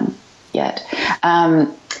done this one yet.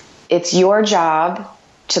 It's your job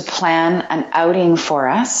to plan an outing for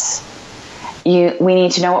us. We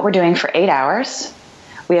need to know what we're doing for 8 hours.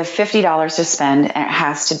 We have $50 to spend,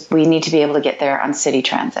 and we need to be able to get there on city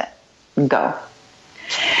transit. Go.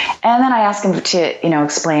 And then I ask him to,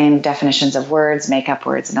 explain definitions of words, make up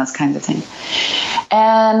words, and those kinds of things.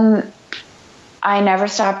 And I never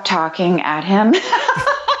stop talking at him.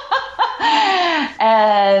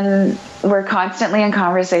 And we're constantly in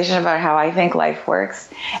conversation about how I think life works.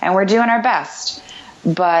 And we're doing our best.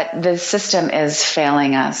 But the system is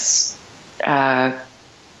failing us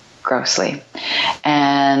grossly.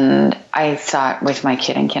 And I thought with my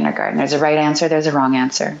kid in kindergarten, there's a right answer, there's a wrong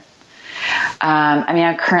answer.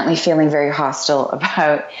 I'm currently feeling very hostile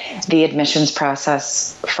about the admissions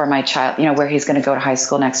process for my child, where he's going to go to high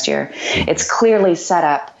school next year. It's clearly set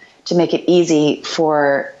up to make it easy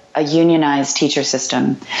for a unionized teacher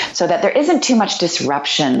system so that there isn't too much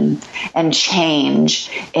disruption and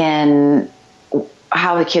change in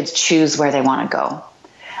how the kids choose where they want to go.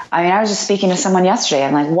 I was just speaking to someone yesterday.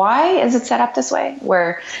 I'm like, why is it set up this way?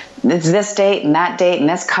 Where it's this date and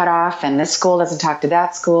this cutoff, and this school doesn't talk to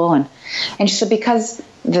that school. And she said, because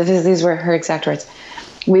these were her exact words.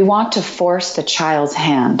 We want to force the child's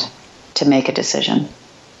hand to make a decision.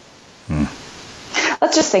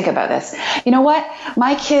 Let's just think about this. You know what?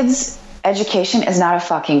 My kid's education is not a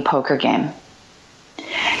fucking poker game.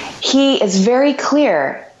 He is very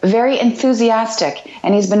clear, very enthusiastic,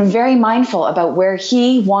 and he's been very mindful about where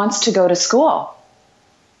he wants to go to school.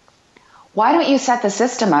 Why don't you set the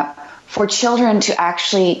system up for children to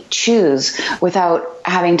actually choose without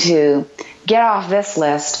having to get off this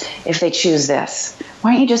list if they choose this?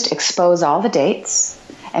 Why don't you just expose all the dates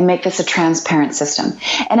and make this a transparent system?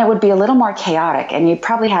 And it would be a little more chaotic, and you'd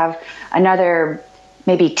probably have another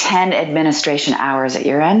maybe 10 administration hours at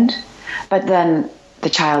your end, but then the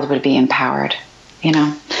child would be empowered.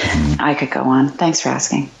 I could go on. Thanks for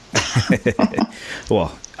asking.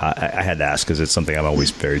 Well, I had to ask because it's something I'm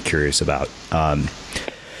always very curious about.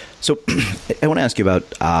 So I want to ask you about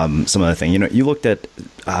some other thing. You looked at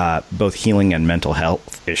both healing and mental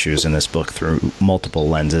health issues in this book through multiple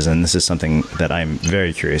lenses, and this is something that I'm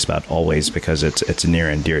very curious about always because it's near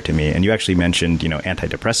and dear to me. And you actually mentioned,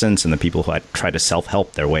 antidepressants and the people who try to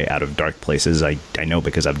self-help their way out of dark places. I know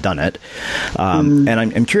because I've done it. And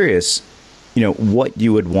I'm curious, what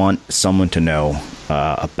you would want someone to know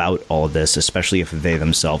about all of this, especially if they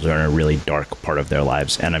themselves are in a really dark part of their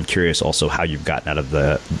lives. And I'm curious also how you've gotten out of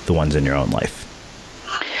the ones in your own life.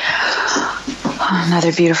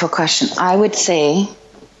 Another beautiful question. I would say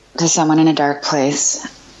to someone in a dark place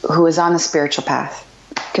who is on the spiritual path,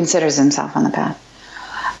 considers himself on the path,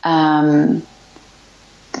 time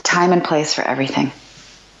and place for everything.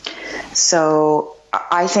 So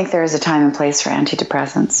I think there is a time and place for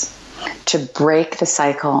antidepressants. To break the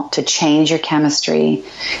cycle, to change your chemistry.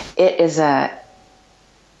 It is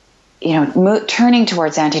turning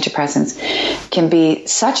towards antidepressants can be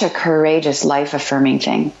such a courageous, life-affirming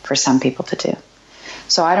thing for some people to do.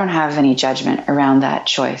 So I don't have any judgment around that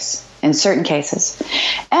choice in certain cases.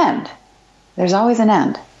 And there's always an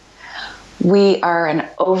end. We are an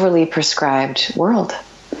overly prescribed world.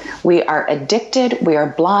 We are addicted, we are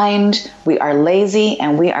blind, we are lazy,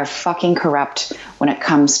 and we are fucking corrupt when it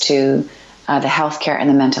comes to the healthcare and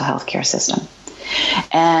the mental health care system.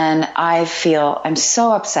 And I'm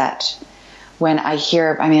so upset when I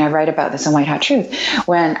hear, I write about this in White Hot Truth,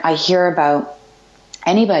 when I hear about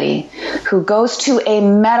anybody who goes to a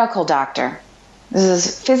medical doctor, this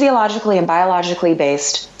is physiologically and biologically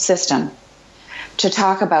based system, to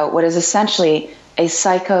talk about what is essentially a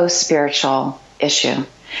psycho-spiritual issue.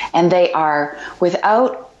 And they are,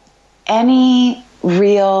 without any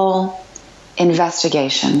real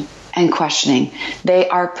investigation and questioning, they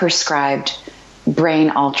are prescribed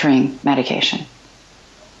brain-altering medication.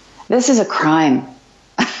 This is a crime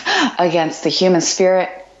against the human spirit,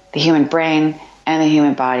 the human brain, and the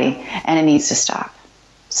human body, and it needs to stop.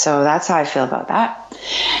 So that's how I feel about that.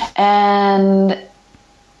 And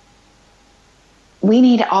we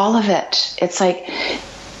need all of it. It's like,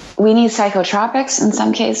 we need psychotropics in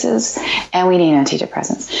some cases, and we need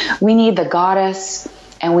antidepressants. We need the goddess,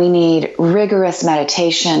 and we need rigorous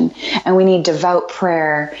meditation, and we need devout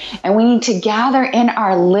prayer, and we need to gather in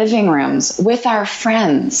our living rooms with our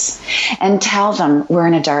friends and tell them we're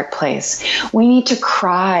in a dark place. We need to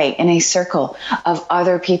cry in a circle of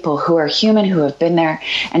other people who are human, who have been there,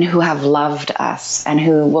 and who have loved us, and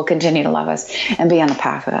who will continue to love us and be on the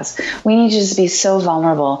path with us. We need to just be so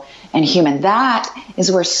vulnerable and human. That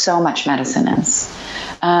is where so much medicine is.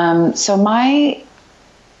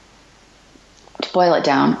 To boil it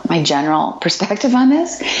down, my general perspective on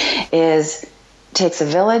this is it takes a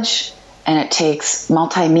village, and it takes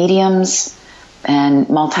multi-mediums and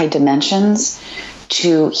multi-dimensions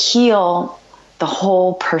to heal the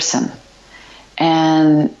whole person.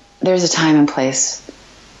 And there's a time and place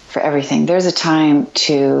for everything. There's a time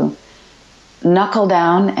to knuckle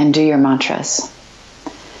down and do your mantras.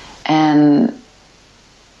 And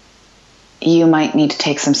you might need to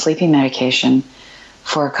take some sleeping medication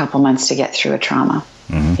for a couple months to get through a trauma,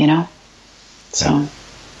 So.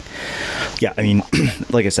 Yeah,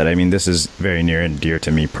 like I said, this is very near and dear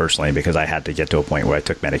to me personally because I had to get to a point where I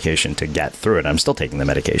took medication to get through it. I'm still taking the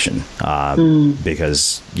medication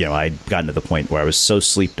because, I'd gotten to the point where I was so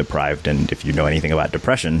sleep deprived. And if you know anything about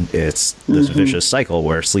depression, it's this vicious cycle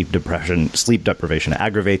where sleep deprivation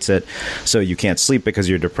aggravates it. So you can't sleep because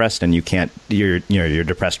you're depressed, and you're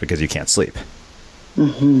depressed because you can't sleep.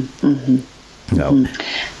 So.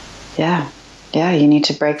 Yeah, you need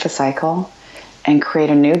to break the cycle and create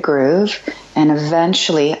a new groove, and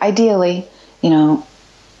eventually, ideally,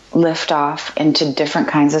 lift off into different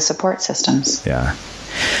kinds of support systems. Yeah.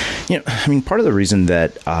 Part of the reason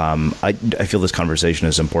that I feel this conversation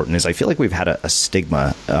is important is I feel like we've had a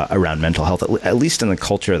stigma around mental health, at least in the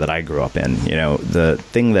culture that I grew up in. The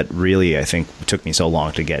thing that really, I think, took me so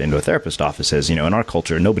long to get into a therapist office is, in our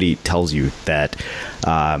culture, nobody tells you that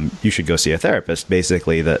you should go see a therapist.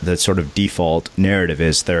 Basically, the sort of default narrative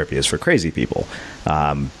is therapy is for crazy people.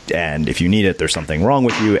 And if you need it, there's something wrong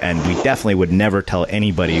with you. And we definitely would never tell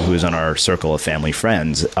anybody who's on our circle of family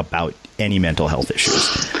friends about any mental health issues.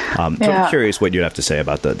 So I'm curious what you'd have to say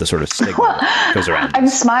about the sort of stigma that goes around. I'm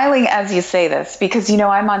smiling as you say this because,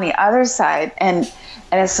 I'm on the other side, and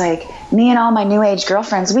it's like me and all my new age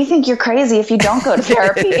girlfriends, we think you're crazy if you don't go to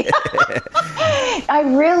therapy.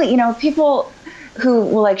 I really, people who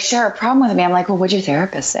will like share a problem with me. I'm like, well, what'd your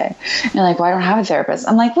therapist say? And they're like, well, I don't have a therapist.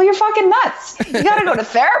 I'm like, well, you're fucking nuts. You got to go to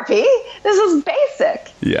therapy. This is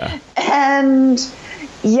basic. Yeah. And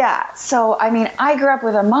yeah, so, I mean, I grew up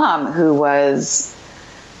with a mom who was,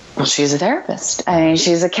 well, she's a therapist. I mean,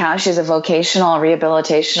 she's a vocational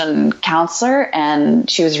rehabilitation counselor, and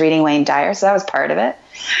she was reading Wayne Dyer, so that was part of it.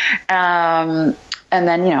 And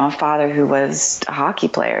then, a father who was a hockey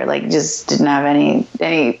player, like just didn't have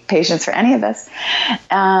any patience for any of us.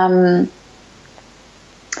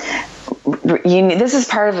 This is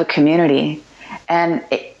part of a community, and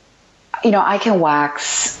I can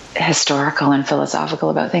wax historical and philosophical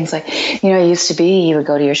about things like, it used to be you would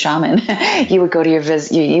go to your shaman, you would go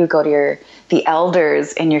to the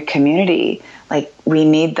elders in your community. Like, we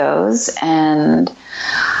need those, and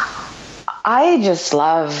I just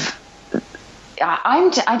love. I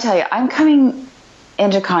tell you, I'm coming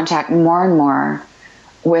into contact more and more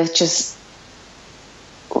with just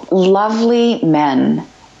lovely men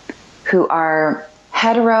who are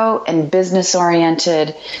hetero and business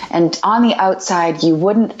oriented, and on the outside you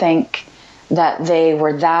wouldn't think that they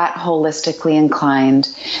were that holistically inclined,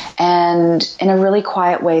 and in a really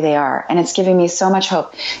quiet way they are. And it's giving me so much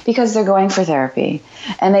hope, because they're going for therapy,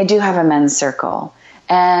 and they do have a men's circle,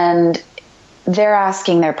 and they're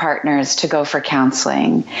asking their partners to go for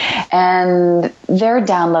counseling, and they're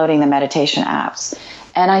downloading the meditation apps.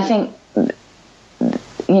 And I think,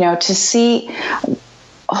 to see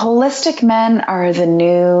holistic men are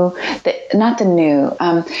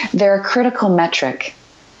they're a critical metric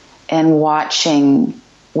in watching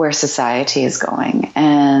where society is going.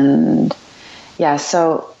 And yeah,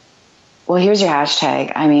 so, well, here's your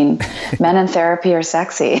hashtag. I mean, men in therapy are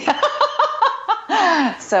sexy.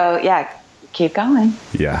 So yeah, keep going.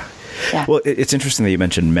 Yeah. Well, it's interesting that you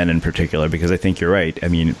mentioned men in particular, because I think you're right. I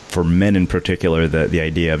mean, for men in particular, the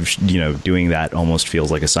idea of, doing that almost feels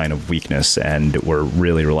like a sign of weakness, and we're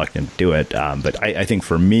really reluctant to do it. But I think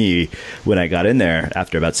for me, when I got in there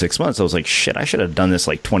after about 6 months, I was like, shit, I should have done this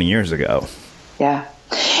like 20 years ago. Yeah.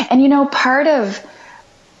 And, part of,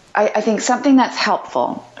 I think something that's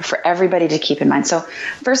helpful for everybody to keep in mind. So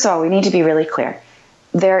first of all, we need to be really clear.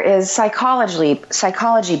 There is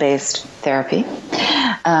psychology-based therapy.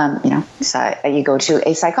 You go to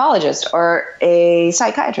a psychologist or a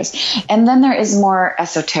psychiatrist. And then there is more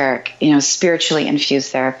esoteric, spiritually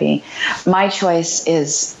infused therapy. My choice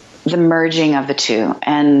is the merging of the two,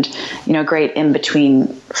 and, great in between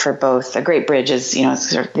for both. A great bridge is,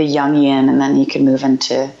 sort of the Jungian, and then you can move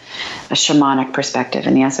into a shamanic perspective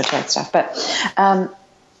and the esoteric stuff. But,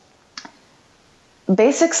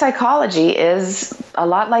 basic psychology is a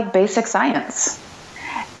lot like basic science.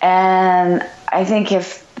 And I think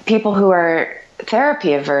if people who are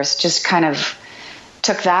therapy averse just kind of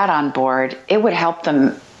took that on board, it would help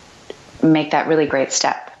them make that really great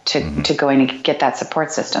step to going to get that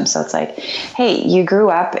support system. So it's like, hey, you grew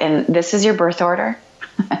up and this is your birth order.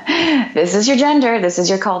 This is your gender. This is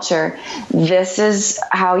your culture. This is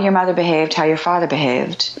how your mother behaved, how your father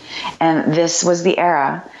behaved. And this was the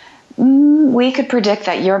era. We could predict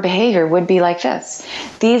that your behavior would be like this.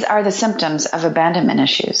 These are the symptoms of abandonment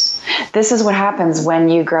issues. This is what happens when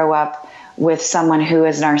you grow up with someone who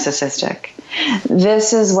is narcissistic.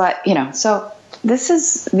 This is what, so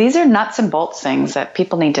these are nuts and bolts things that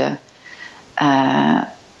people need to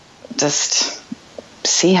just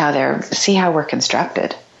see how we're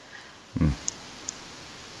constructed.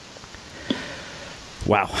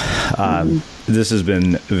 Wow. This has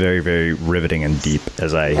been very, very riveting and deep,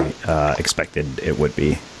 as I expected it would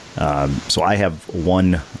be. So I have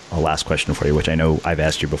one last question for you, which I know I've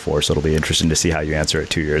asked you before, so it'll be interesting to see how you answer it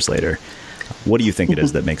 2 years later. What do you think it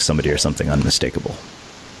is that makes somebody or something unmistakable?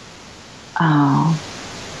 Oh,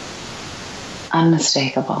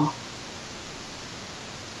 unmistakable.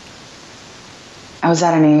 I was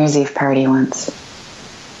at a New Year's Eve party once,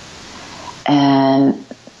 and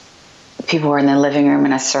people were in the living room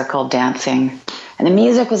in a circle dancing, and the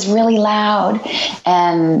music was really loud,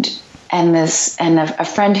 and a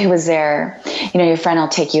friend who was there, your friend will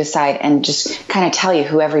take you aside and just kind of tell you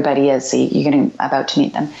who everybody is, so you're about to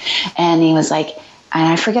meet them. And he was like, and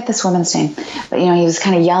I forget this woman's name, but he was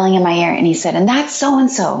kind of yelling in my ear, and he said, and that's so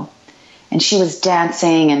and so, and she was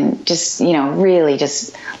dancing and just really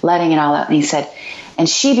just letting it all out. And he said, and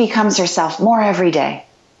she becomes herself more every day.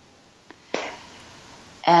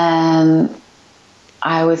 And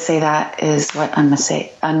I would say that is what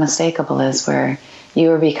unmistakable is, where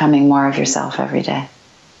you are becoming more of yourself every day.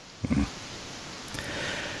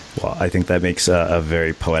 Well, I think that makes a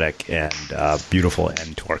very poetic and beautiful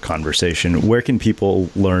end to our conversation. Where can people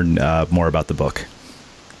learn more about the book?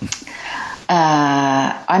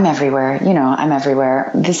 I'm everywhere. I'm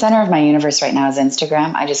everywhere. The center of my universe right now is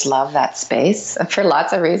Instagram. I just love that space for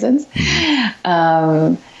lots of reasons.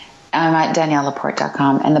 I'm at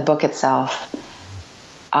DanielleLaPorte.com, and the book itself,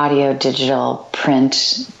 audio, digital,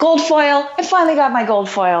 print, gold foil. I finally got my gold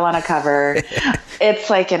foil on a cover. It's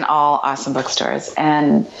like in all awesome bookstores.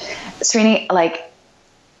 And Srini,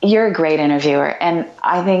 you're a great interviewer. And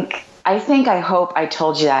I hope I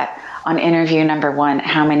told you that on interview number 1,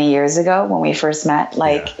 how many years ago when we first met.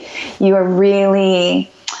 You are really,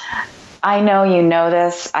 I know you know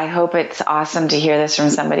this. I hope it's awesome to hear this from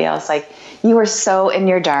somebody else. You were so in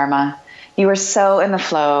your dharma. You were so in the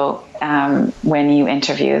flow when you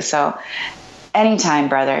interview. So anytime,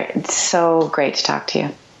 brother. It's so great to talk to you.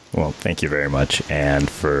 Well, thank you very much. And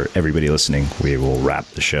for everybody listening, we will wrap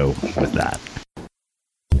the show with that.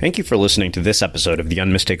 Thank you for listening to this episode of the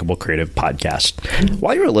Unmistakable Creative Podcast.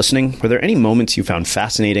 While you were listening, were there any moments you found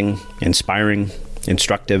fascinating, inspiring,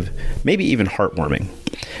 instructive, maybe even heartwarming?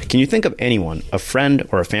 Can you think of anyone, a friend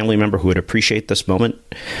or a family member who would appreciate this moment?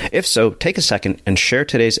 If so, take a second and share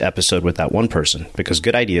today's episode with that one person, because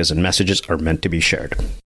good ideas and messages are meant to be shared.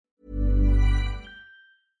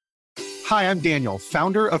 Hi, I'm Daniel,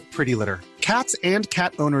 founder of Pretty Litter. Cats and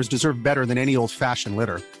cat owners deserve better than any old-fashioned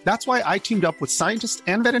litter. That's why I teamed up with scientists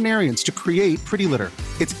and veterinarians to create Pretty Litter.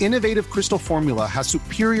 Its innovative crystal formula has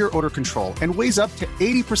superior odor control and weighs up to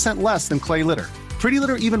 80% less than clay litter. Pretty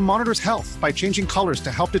Litter even monitors health by changing colors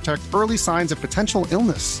to help detect early signs of potential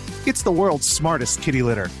illness. It's the world's smartest kitty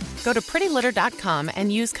litter. Go to prettylitter.com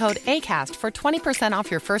and use code ACAST for 20% off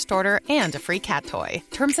your first order and a free cat toy.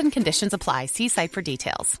 Terms and conditions apply. See site for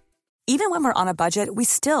details. Even when we're on a budget, we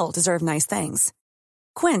still deserve nice things.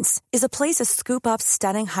 Quince is a place to scoop up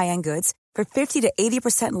stunning high-end goods for 50 to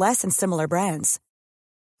 80% less than similar brands.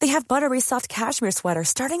 They have buttery soft cashmere sweaters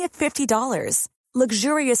starting at $50,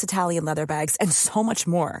 luxurious Italian leather bags, and so much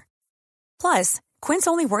more. Plus, Quince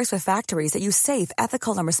only works with factories that use safe,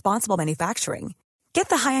 ethical, and responsible manufacturing. Get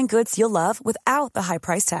the high-end goods you'll love without the high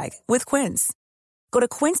price tag with Quince. Go to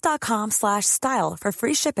quince.com/style for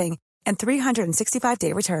free shipping and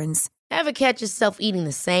 365-day returns. Ever catch yourself eating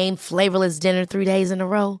the same flavorless dinner 3 days in a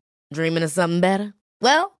row? Dreaming of something better?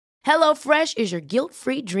 Well, HelloFresh is your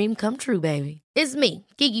guilt-free dream come true, baby. It's me,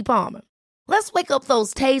 Keke Palmer. Let's wake up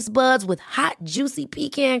those taste buds with hot, juicy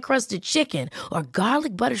pecan-crusted chicken or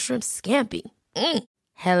garlic butter shrimp scampi.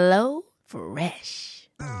 Hello Fresh.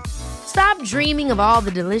 Stop dreaming of all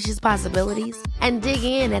the delicious possibilities and dig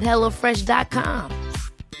in at HelloFresh.com.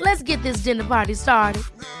 Let's get this dinner party started.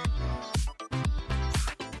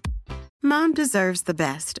 Mom deserves the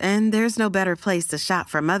best, and there's no better place to shop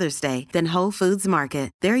for Mother's Day than Whole Foods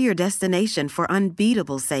Market. They're your destination for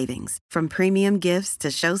unbeatable savings, from premium gifts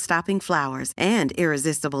to show-stopping flowers and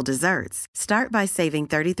irresistible desserts. Start by saving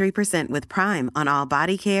 33% with Prime on all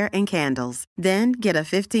body care and candles. Then get a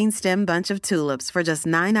 15-stem bunch of tulips for just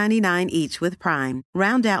 $9.99 each with Prime.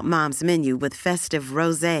 Round out Mom's menu with festive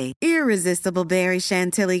rosé, irresistible berry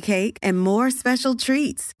chantilly cake, and more special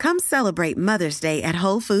treats. Come celebrate Mother's Day at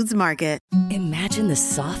Whole Foods Market. Imagine the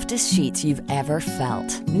softest sheets you've ever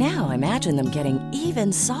felt. Now imagine them getting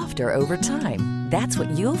even softer over time. That's what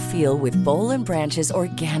you'll feel with Boll & Branch's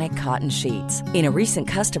organic cotton sheets. In a recent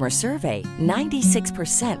customer survey,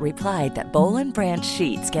 96% replied that Boll & Branch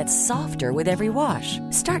sheets get softer with every wash.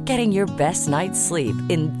 Start getting your best night's sleep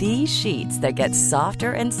in these sheets that get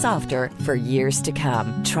softer and softer for years to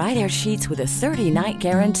come. Try their sheets with a 30-night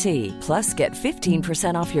guarantee. Plus, get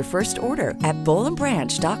 15% off your first order at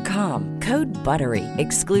bollandbranch.com. Code BUTTERY.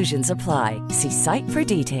 Exclusions apply. See site for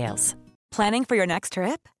details. Planning for your next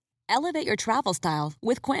trip? Elevate your travel style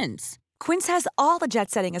with Quince. Quince has all the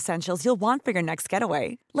jet-setting essentials you'll want for your next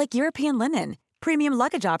getaway, like European linen, premium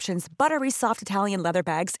luggage options, buttery soft Italian leather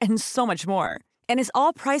bags, and so much more. And is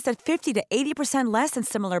all priced at 50 to 80% less than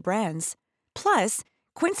similar brands. Plus,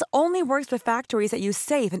 Quince only works with factories that use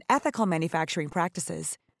safe and ethical manufacturing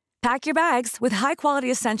practices. Pack your bags with high-quality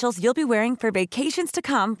essentials you'll be wearing for vacations to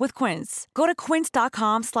come with Quince. Go to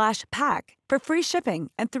quince.com/pack for free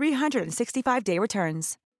shipping and 365-day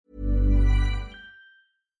returns.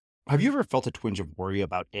 Have you ever felt a twinge of worry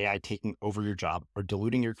about AI taking over your job or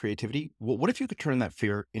diluting your creativity? Well, what if you could turn that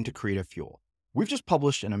fear into creative fuel? We've just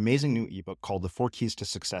published an amazing new ebook called The 4 Keys to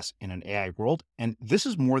Success in an AI World, and this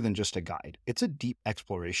is more than just a guide. It's a deep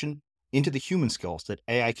exploration into the human skills that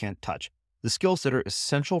AI can't touch, the skills that are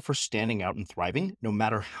essential for standing out and thriving, no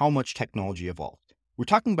matter how much technology evolved. We're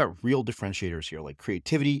talking about real differentiators here, like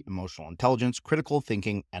creativity, emotional intelligence, critical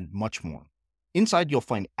thinking, and much more. Inside, you'll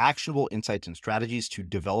find actionable insights and strategies to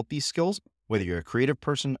develop these skills, whether you're a creative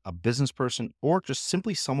person, a business person, or just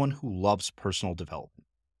simply someone who loves personal development.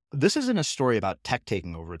 This isn't a story about tech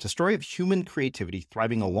taking over. It's a story of human creativity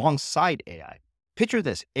thriving alongside AI. Picture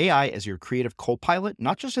this, AI as your creative co-pilot,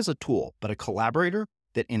 not just as a tool, but a collaborator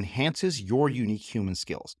that enhances your unique human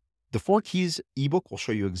skills. The 4 Keys ebook will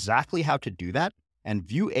show you exactly how to do that and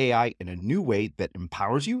view AI in a new way that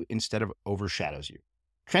empowers you instead of overshadows you.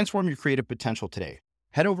 Transform your creative potential today.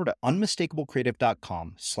 Head over to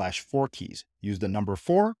unmistakablecreative.com/4keys. Use the number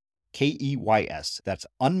 4, KEYS. That's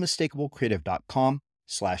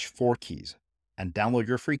unmistakablecreative.com/4keys and download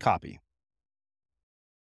your free copy.